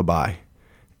fresh off a bye,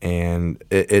 and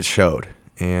it showed.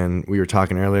 And we were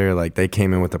talking earlier, like they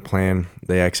came in with a plan,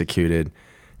 they executed,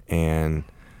 and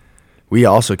we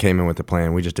also came in with a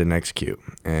plan. We just didn't execute.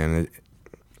 And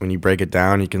when you break it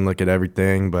down, you can look at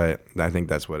everything, but I think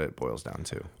that's what it boils down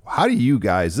to. How do you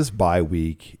guys, this bye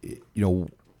week, they're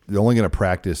only going to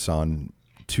practice on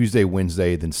Tuesday,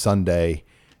 Wednesday, then Sunday,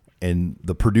 and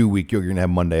the Purdue week, you're going to have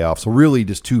Monday off. So really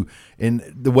just and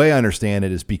the way I understand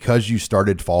it is because you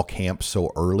started fall camp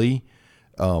so early,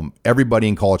 everybody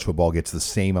in college football gets the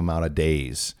same amount of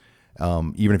days,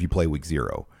 even if you play week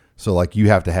 0. So, like, you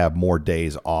have to have more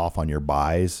days off on your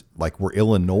buys. Like, where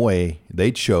Illinois,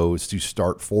 they chose to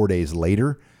start 4 days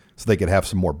later so they could have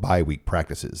some more bye week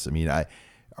practices. I mean,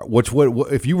 what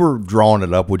if you were drawing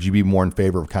it up, would you be more in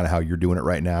favor of kind of how you're doing it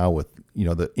right now with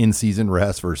the in-season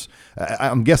rest versus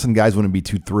I'm guessing guys wouldn't be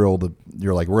too thrilled.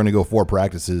 You're like, we're going to go 4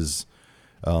 practices,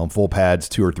 full pads,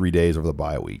 2 or 3 days over the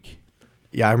bye week.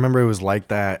 Yeah, I remember it was like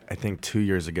that, I think 2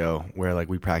 years ago, where like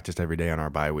we practiced every day on our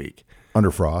bye week.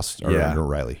 Under Frost or under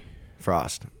Riley?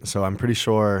 Frost. So I'm pretty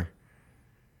sure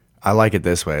I like it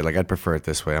this way. Like I'd prefer it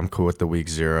this way. I'm cool with the week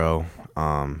 0.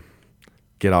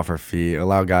 Get off our feet,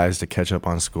 allow guys to catch up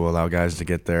on school, allow guys to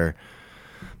get their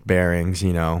bearings,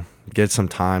 get some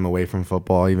time away from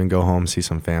football, even go home, see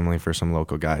some family for some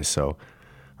local guys. So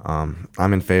I'm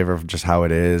in favor of just how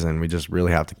it is, and we just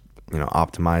really have to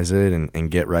optimize it and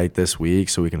get right this week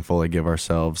so we can fully give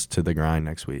ourselves to the grind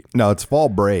next week. No, it's fall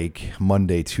break,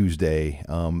 Monday, Tuesday.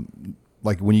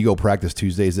 Like when you go practice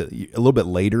Tuesdays, a little bit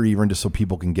later even just so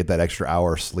people can get that extra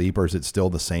hour of sleep, or is it still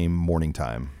the same morning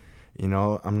time?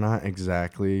 I'm not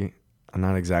exactly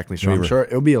sure. I'm sure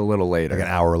it'll be a little later. Like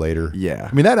an hour later? Yeah.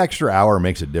 I mean, that extra hour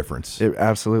makes a difference. It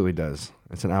absolutely does.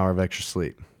 It's an hour of extra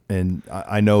sleep. And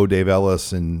I know Dave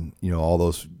Ellis and, all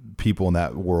those people in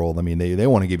that world. I mean, they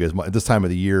want to give you as much. At this time of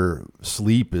the year,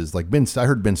 sleep is like I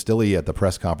heard Ben Stilley at the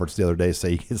press conference the other day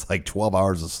say he gets like 12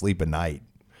 hours of sleep a night.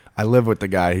 I live with the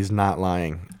guy. He's not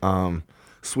lying.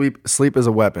 Sleep is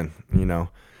a weapon,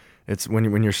 It's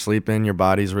when you're sleeping, your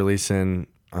body's releasing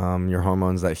your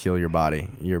hormones that heal your body,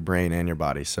 your brain and your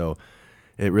body. So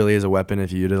it really is a weapon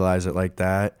if you utilize it like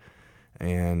that.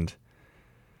 And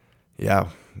yeah,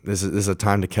 this is a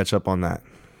time to catch up on that.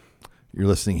 You're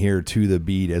listening here to The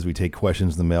Beat as we take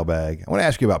questions in the mailbag. I want to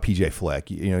ask you about PJ Fleck.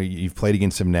 You've played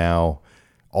against him now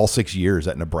all 6 years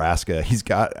at Nebraska.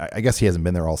 I guess he hasn't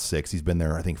been there all 6. He's been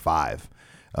there, I think, 5.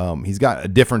 He's got a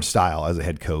different style as a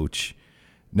head coach.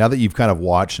 Now that you've kind of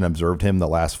watched and observed him the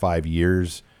last 5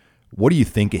 years, what do you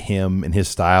think of him and his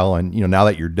style? And, now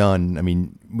that you're done, I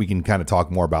mean, we can kind of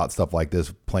talk more about stuff like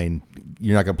this.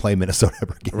 You're not going to play Minnesota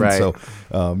ever again. Right. So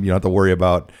you don't have to worry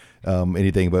about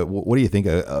anything. But what do you think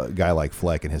of a guy like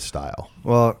Fleck and his style?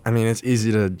 Well, I mean, it's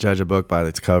easy to judge a book by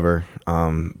its cover.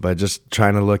 But just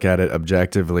trying to look at it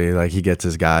objectively, like he gets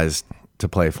his guys to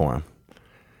play for him.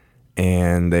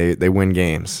 And they win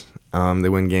games. They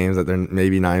win games that they're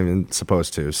maybe not even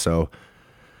supposed to. So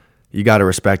you got to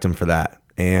respect him for that.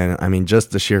 And I mean,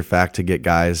 just the sheer fact to get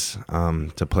guys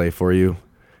to play for you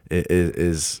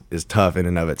is tough in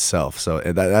and of itself. So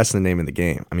that's the name of the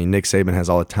game. I mean, Nick Saban has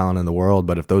all the talent in the world,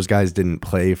 but if those guys didn't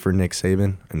play for Nick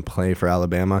Saban and play for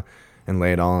Alabama and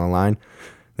lay it all on the line,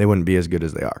 they wouldn't be as good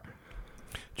as they are.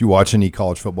 Did you watch any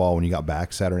college football when you got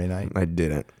back Saturday night? I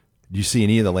didn't. Did you see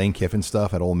any of the Lane Kiffin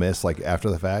stuff at Ole Miss, like after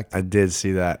the fact? I did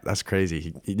see that. That's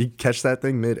crazy. Did you catch that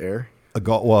thing midair?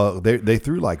 Well, they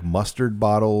threw like mustard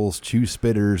bottles, chew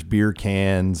spitters, beer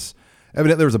cans.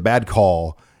 Evidently there was a bad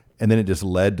call, and then it just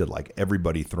led to like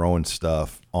everybody throwing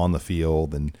stuff on the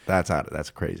field. And that's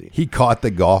crazy. He caught the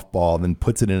golf ball, then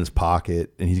puts it in his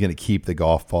pocket, and he's going to keep the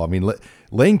golf ball. I mean,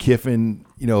 Lane Kiffin,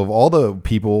 of all the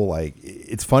people, like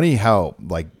it's funny how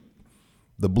like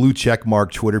the blue check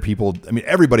mark Twitter people. I mean,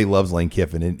 everybody loves Lane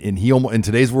Kiffin, and he almost in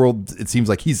today's world, it seems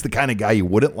like he's the kind of guy you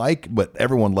wouldn't like, but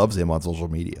everyone loves him on social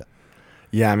media.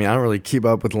 Yeah, I mean, I don't really keep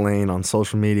up with Lane on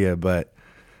social media, but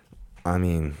I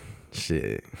mean,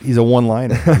 shit. He's a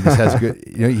one-liner. He just has good.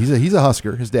 He's a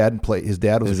Husker. His dad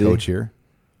was a coach here.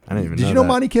 I didn't even. Did you know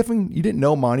Monty Kiffin? You didn't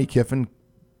know Monty Kiffin.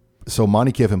 So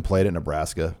Monty Kiffin played at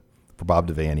Nebraska for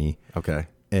Bob Devaney. Okay.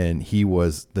 And he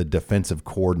was the defensive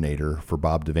coordinator for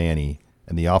Bob Devaney,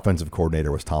 and the offensive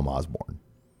coordinator was Tom Osborne.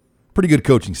 Pretty good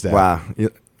coaching staff. Wow,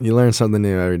 you learn something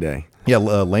new every day. Yeah,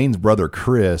 Lane's brother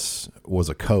Chris was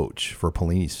a coach for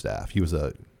Pelini's staff. He was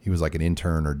like an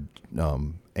intern or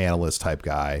analyst type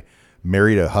guy.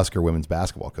 Married a Husker women's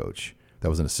basketball coach that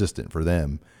was an assistant for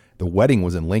them. The wedding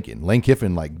was in Lincoln. Lane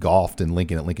Kiffin like golfed in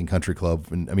Lincoln at Lincoln Country Club,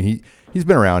 and I mean he's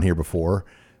been around here before,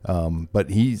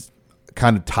 but he's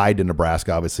kind of tied to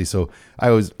Nebraska, obviously. So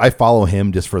I follow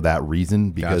him just for that reason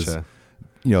because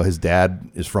Gotcha. His dad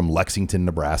is from Lexington,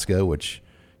 Nebraska, which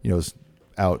is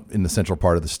out in the central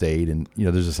part of the state, and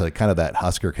there's just like kind of that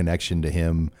Husker connection to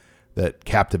him that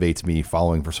captivates me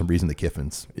following for some reason the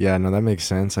Kiffins. Yeah, no, that makes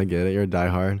sense. I get it. You're a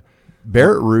diehard.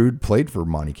 Barrett Ruud played for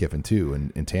Monty Kiffin too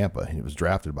in Tampa. He was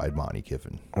drafted by Monty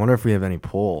Kiffin. I wonder if we have any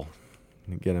pull.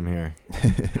 Get him here.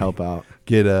 Help out.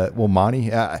 Monty.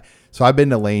 So I've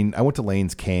been to Lane. I went to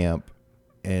Lane's camp,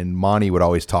 and Monty would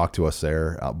always talk to us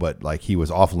there, but like he was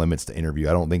off limits to interview.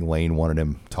 I don't think Lane wanted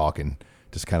him talking.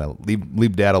 Just kind of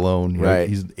leave Dad alone. Right.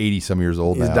 He's 80 some years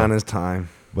old now. He's done his time.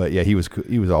 But yeah, he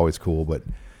was always cool. But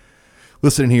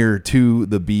listening here to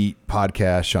the Beat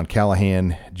podcast, Sean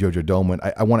Callahan, JoJo Doman.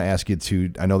 I want to ask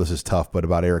you I know this is tough, but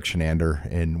about Eric Shenander,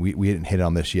 and we didn't hit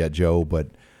on this yet, Joe, but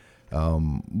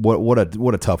What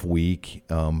a tough week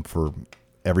for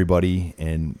everybody,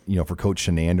 and for Coach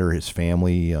Shenander, his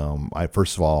family.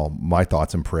 First of all, my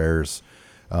thoughts and prayers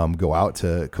go out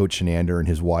to Coach Shenander and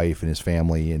his wife and his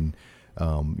family, and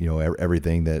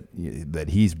everything that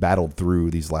he's battled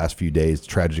through these last few days,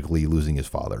 tragically losing his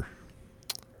father.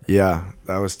 Yeah,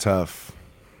 that was tough.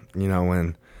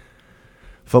 When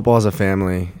football is a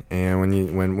family, and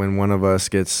when one of us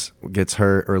gets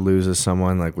hurt or loses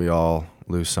someone, like, we all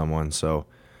lose someone. So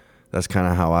that's kind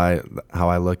of how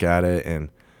I look at it. And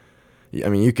I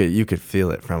mean, you could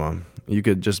feel it from him. You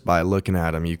could, just by looking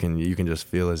at him, you can just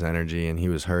feel his energy, and he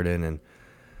was hurting, and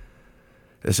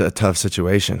it's a tough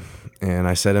situation. And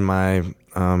I said in my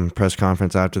press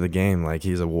conference after the game, like,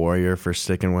 he's a warrior for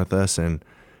sticking with us and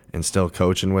still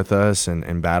coaching with us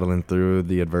and battling through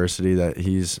the adversity that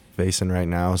he's facing right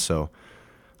now. So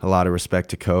a lot of respect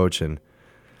to Coach. And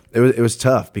it was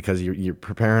tough because you're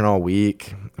preparing all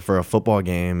week for a football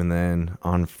game, and then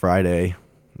on Friday,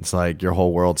 it's like your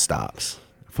whole world stops.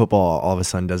 Football all of a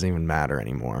sudden doesn't even matter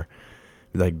anymore.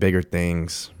 Like, bigger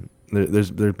things,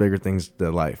 there's bigger things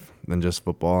to life than just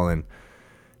football, and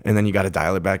then you got to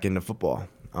dial it back into football.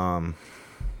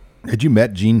 Had you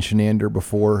met Gene Shenander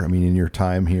before? I mean, in your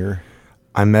time here?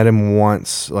 I met him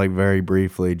once, like, very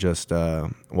briefly, just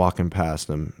walking past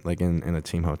him, like, in a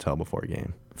team hotel before a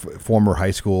game. Former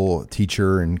high school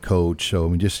teacher and coach, so I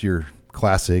mean, just your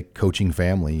classic coaching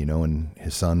family, and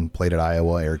his son played at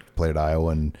Iowa, Eric played at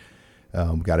Iowa, and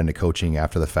got into coaching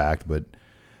after the fact. But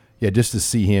yeah, just to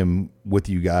see him with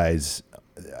you guys,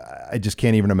 I just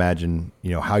can't even imagine,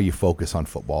 how you focus on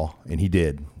football. And he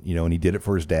did, and he did it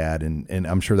for his dad. And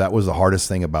I'm sure that was the hardest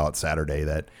thing about Saturday,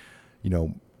 that,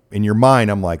 in your mind,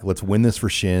 I'm like, let's win this for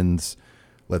Shins.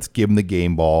 Let's give him the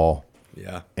game ball.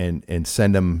 Yeah. And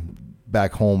send him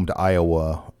back home to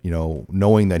Iowa,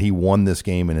 knowing that he won this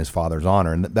game in his father's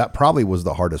honor. And that probably was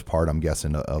the hardest part, I'm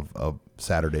guessing, of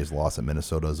Saturday's loss at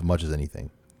Minnesota, as much as anything.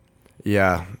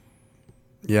 Yeah.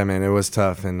 Yeah, man, it was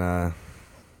tough. And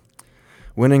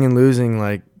winning and losing,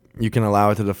 like, you can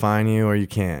allow it to define you or you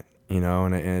can't,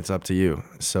 and it's up to you.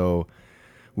 So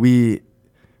we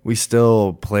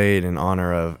still played in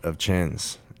honor of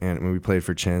Chins, and we played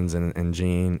for Chins and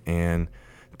Gene, and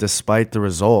despite the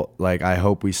result, like, I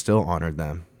hope we still honored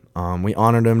them. We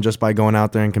honored them just by going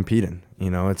out there and competing.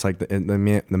 It's like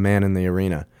the man in the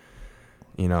arena,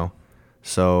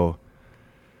 So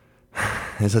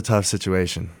it's a tough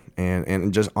situation.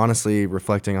 And just honestly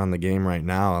reflecting on the game right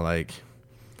now, like,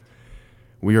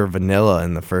 we were vanilla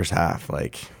in the first half.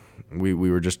 Like, we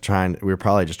were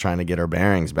probably just trying to get our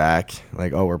bearings back.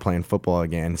 Like, oh, we're playing football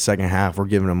again. Second half, we're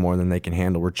giving them more than they can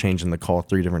handle. We're changing the call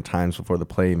 3 different times before the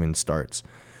play even starts.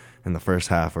 In the first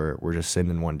half, we're just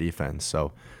sitting in one defense.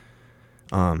 So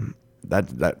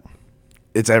that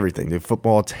it's everything. Dude,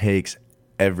 football takes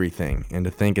everything. And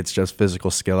to think it's just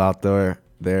physical skill out there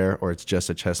or it's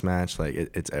just a chess match, like,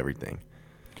 it's everything.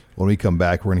 When we come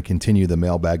back, we're going to continue the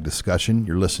mailbag discussion.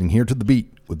 You're listening here to The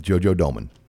Beat with JoJo Domann.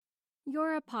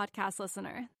 You're a podcast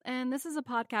listener, and this is a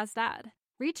podcast ad.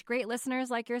 Reach great listeners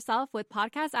like yourself with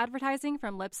podcast advertising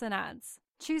from Libsyn Ads.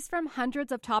 Choose from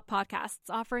hundreds of top podcasts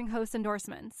offering host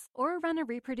endorsements, or run a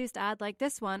reproduced ad like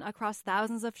this one across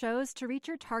thousands of shows to reach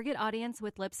your target audience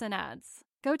with Libsyn Ads.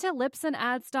 Go to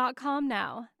libsynads.com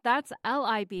now. That's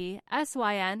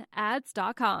LIBSYN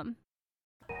ads.com.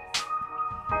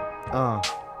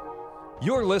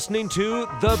 You're listening to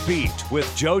The Beat with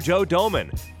JoJo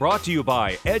Domann, brought to you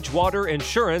by Edgewater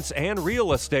Insurance and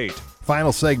Real Estate.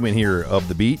 Final segment here of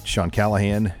The Beat. Sean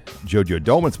Callahan, JoJo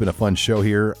Domann. It's been a fun show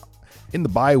here in the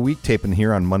bye week, taping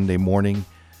here on Monday morning,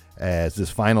 as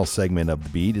this final segment of The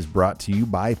Beat is brought to you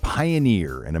by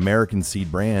Pioneer, an American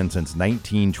seed brand since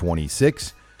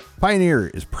 1926. Pioneer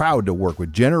is proud to work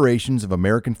with generations of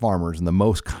American farmers in the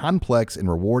most complex and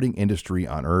rewarding industry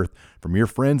on earth. From your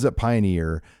friends at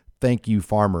Pioneer, thank you,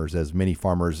 farmers, as many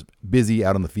farmers busy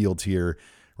out on the fields here,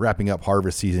 wrapping up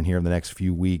harvest season here in the next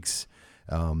few weeks,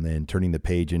 and turning the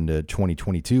page into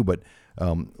 2022. But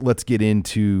let's get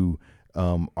into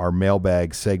our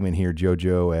mailbag segment here,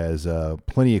 JoJo, as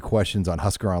plenty of questions on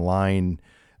Husker Online.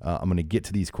 I'm going to get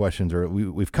to these questions, or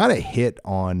we've kind of hit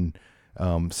on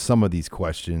some of these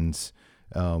questions.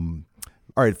 All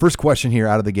right, first question here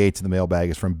out of the gates of the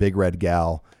mailbag is from Big Red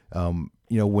Gal.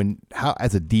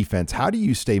 As a defense, how do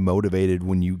you stay motivated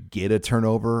when you get a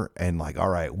turnover and, like, all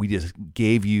right, we just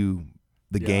gave you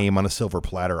the game on a silver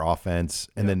platter offense,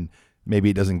 and then maybe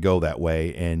it doesn't go that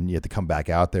way and you have to come back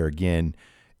out there again?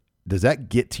 Does that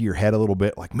get to your head a little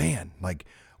bit? Like, man, like,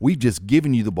 we've just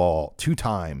given you the ball 2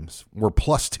 times. We're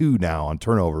 +2 now on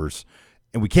turnovers,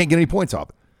 and we can't get any points off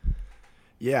it.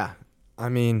 Yeah. I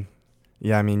mean,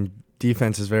 Yeah, I mean,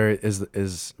 defense is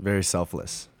very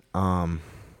selfless. You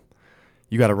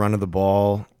got to run to the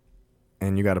ball,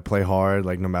 and you got to play hard,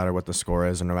 like no matter what the score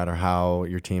is, or no matter how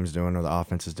your team's doing or the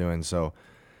offense is doing. So,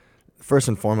 first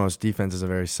and foremost, defense is a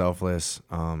very selfless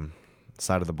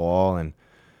side of the ball, and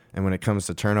when it comes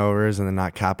to turnovers and then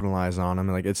not capitalize on them,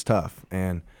 like it's tough.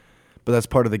 But that's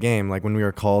part of the game. Like when we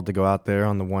were called to go out there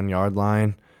on the 1 yard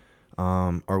line,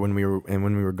 or when we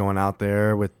were going out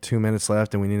there with 2 minutes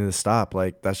left and we needed to stop,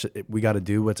 like we got to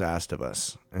do what's asked of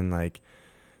us, and like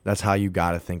that's how you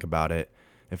got to think about it.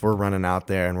 If we're running out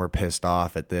there and we're pissed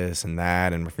off at this and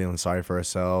that, and we're feeling sorry for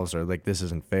ourselves, or like this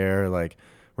isn't fair, like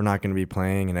we're not going to be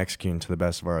playing and executing to the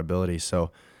best of our ability.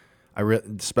 So,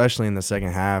 especially in the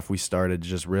second half, we started to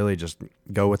just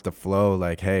go with the flow.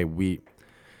 Like, hey, we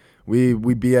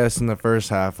BS in the first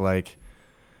half. Like,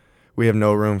 we have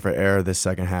no room for error this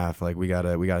second half. Like, we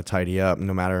gotta tidy up.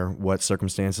 No matter what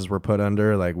circumstances we're put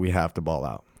under, like we have to ball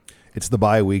out. It's the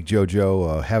bye week,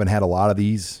 JoJo. Haven't had a lot of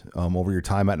these over your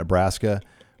time at Nebraska.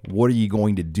 What are you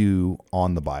going to do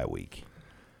on the bye week?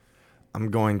 I'm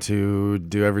going to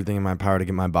do everything in my power to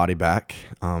get my body back.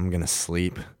 I'm going to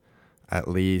sleep at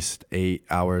least 8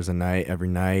 hours a night every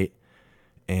night,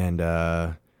 and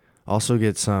also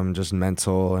get some just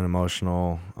mental and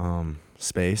emotional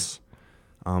space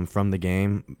from the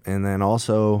game, and then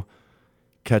also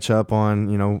catch up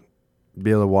on,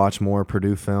 be able to watch more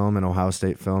Purdue film and Ohio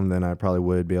State film than I probably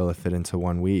would be able to fit into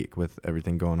 1 week with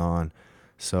everything going on.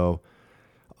 So,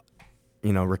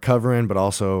 recovering, but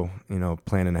also,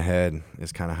 planning ahead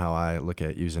is kind of how I look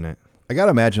at using it. I got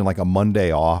to imagine like a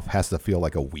Monday off has to feel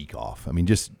like a week off. I mean,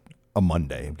 just a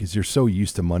Monday, because you're so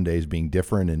used to Mondays being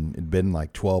different, and it'd been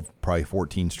like 12, probably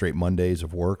 14 straight Mondays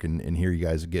of work. And here you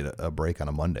guys get a break on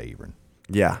a Monday even.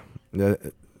 Yeah,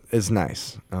 it's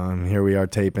nice. Here we are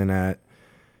taping at,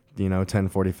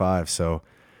 10:45. So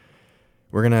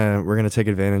we're going to take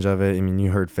advantage of it. I mean, you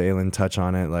heard Phelan touch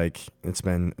on it. Like it's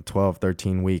been 12,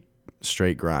 13 week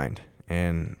straight grind,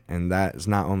 and that is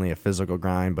not only a physical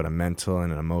grind but a mental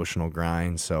and an emotional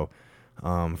grind. So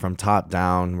from top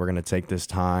down, we're going to take this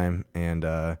time and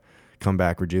come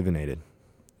back rejuvenated.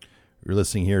 You're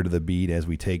listening here to The Beat as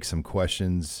we take some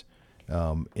questions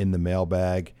in the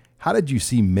mailbag. How did you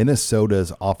see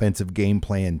Minnesota's offensive game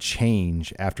plan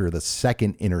change after the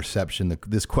second interception?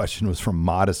 This question was from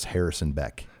Modest Harrison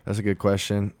Beck. That's a good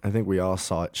question. I think we all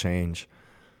saw it change.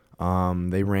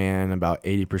 They ran about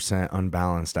 80%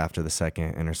 unbalanced after the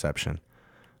second interception,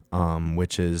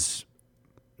 which is,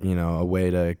 a way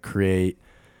to create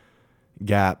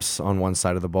gaps on one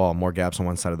side of the ball, more gaps on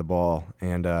one side of the ball.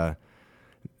 And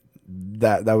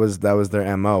that was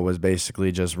their MO, was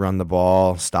basically just run the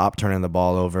ball, stop turning the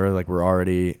ball over. Like we're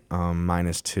already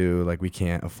 -2, like we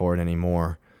can't afford any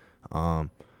more.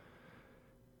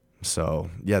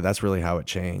 So, yeah, that's really how it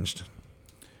changed.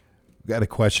 Got a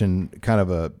question, kind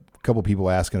of a couple people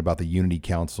asking about the Unity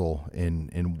Council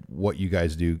and what you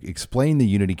guys do. Explain the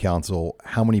Unity Council,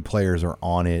 how many players are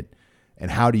on it, and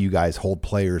how do you guys hold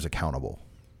players accountable?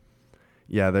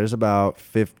 Yeah, there's about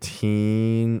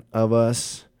 15 of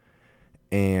us,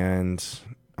 and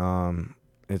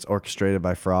it's orchestrated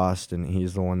by Frost, and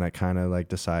he's the one that kind of like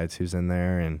decides who's in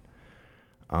there. And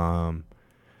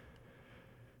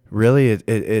really,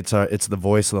 it's the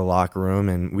voice of the locker room,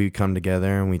 and we come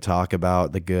together and we talk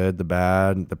about the good, the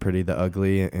bad, the pretty, the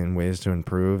ugly, and ways to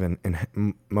improve,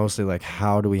 and mostly like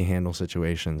how do we handle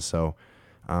situations. So,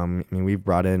 I mean, we've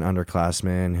brought in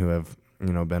underclassmen who have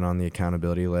been on the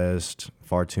accountability list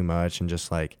far too much, and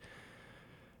just like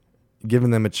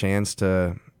giving them a chance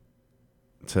to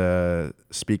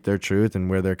speak their truth and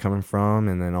where they're coming from,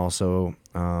 and then also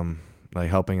like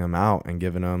helping them out and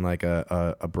giving them like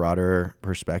a broader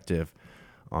perspective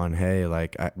on, hey,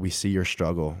 like we see your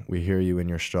struggle, we hear you in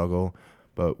your struggle,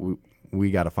 but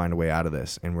we got to find a way out of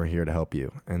this, and we're here to help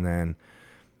you. And then,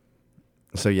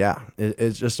 so yeah,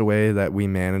 it's just a way that we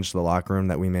manage the locker room,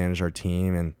 that we manage our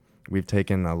team, and we've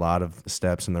taken a lot of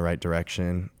steps in the right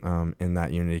direction in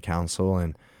that Unity Council,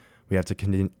 and we have to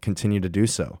continue to do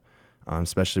so.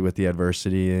 Especially with the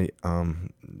adversity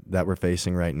that we're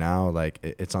facing right now. Like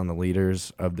it's on the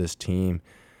leaders of this team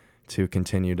to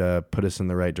continue to put us in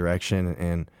the right direction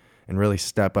and really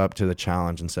step up to the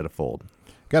challenge instead of fold.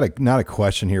 Got not a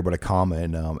question here, but a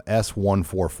comment.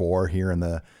 S144 here in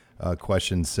the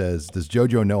question says, does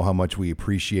JoJo know how much we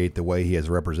appreciate the way he has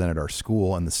represented our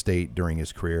school and the state during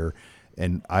his career?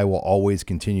 And I will always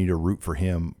continue to root for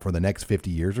him for the next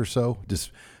 50 years or so.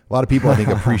 Just a lot of people, I think,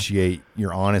 appreciate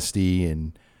your honesty.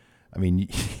 And, I mean,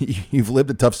 you've lived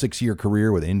a tough 6-year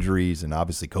career with injuries and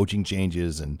obviously coaching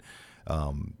changes and,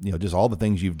 just all the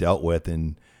things you've dealt with.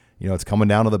 And, it's coming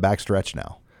down to the back stretch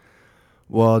now.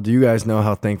 Well, do you guys know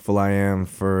how thankful I am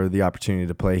for the opportunity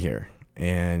to play here,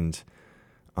 and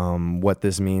what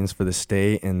this means for the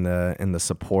state and the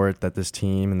support that this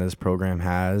team and this program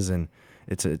has? And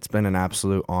it's been an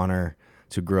absolute honor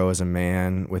to grow as a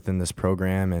man within this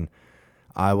program, and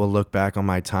I will look back on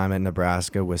my time at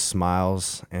Nebraska with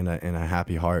smiles and a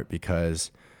happy heart, because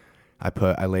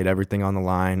I laid everything on the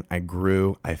line. I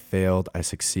grew, I failed, I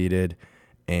succeeded,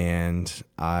 and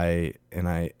I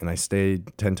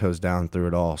stayed 10 toes down through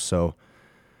it all. So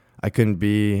I couldn't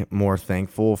be more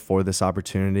thankful for this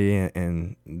opportunity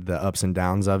and the ups and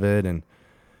downs of it. And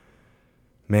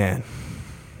man,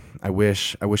 I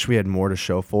wish we had more to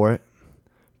show for it,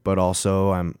 but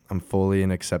also I'm fully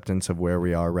in acceptance of where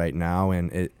we are right now.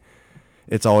 And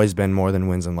it's always been more than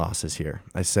wins and losses here.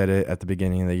 I said it at the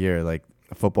beginning of the year, like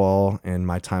football and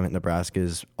my time at Nebraska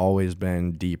has always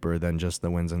been deeper than just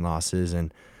the wins and losses.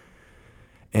 And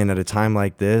at a time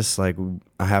like this, like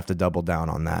I have to double down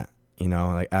on that. You know,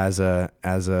 like as a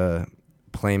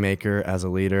playmaker, as a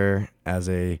leader, as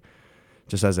an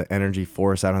energy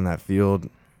force out on that field,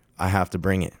 I have to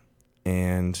bring it.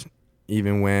 And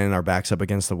even when our back's up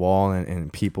against the wall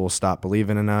and people stop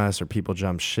believing in us, or people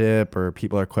jump ship, or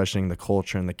people are questioning the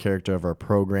culture and the character of our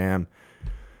program,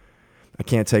 I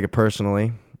can't take it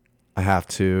personally. I have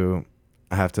to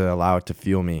allow it to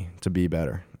fuel me to be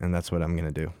better, and that's what I'm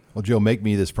going to do. Well, Joe, make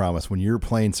me this promise. When you're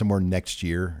playing somewhere next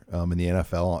year in the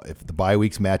NFL, if the bye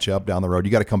weeks match up down the road,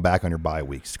 you got to come back on your bye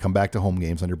weeks. Come back to home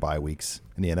games on your bye weeks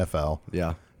in the NFL.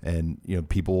 Yeah. And, you know,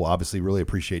 people will obviously really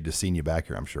appreciate just seeing you back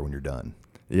here, I'm sure, when you're done.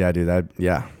 Yeah, dude.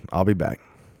 I'll be back.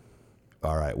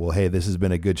 All right. Well, hey, this has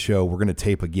been a good show. We're going to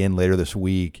tape again later this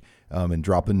week and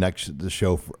drop the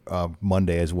show for,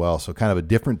 Monday as well. So kind of a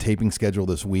different taping schedule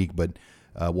this week, but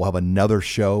we'll have another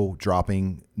show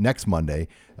dropping next Monday.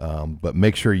 But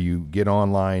make sure you get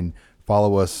online,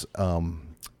 follow us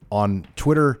on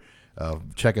Twitter.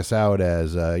 Check us out,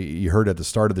 as you heard at the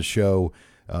start of the show,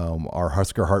 our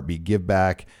Husker Heartbeat Give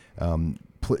Back.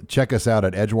 Check us out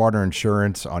at Edgewater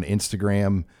Insurance on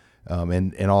Instagram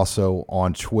and also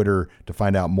on Twitter to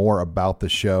find out more about the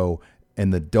show,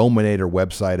 and the Dominator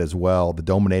website as well,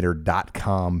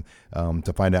 thedominator.com,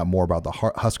 to find out more about the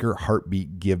Husker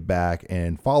Heartbeat Give Back.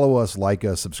 And follow us, like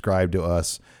us, subscribe to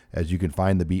us, as you can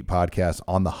find the Beat Podcast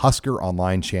on the Husker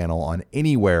Online channel on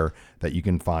anywhere that you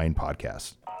can find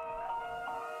podcasts.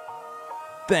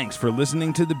 Thanks for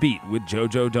listening to The Beat with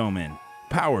JoJo Domann,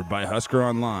 powered by Husker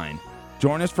Online.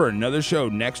 Join us for another show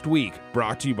next week,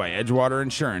 brought to you by Edgewater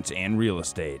Insurance and Real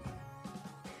Estate.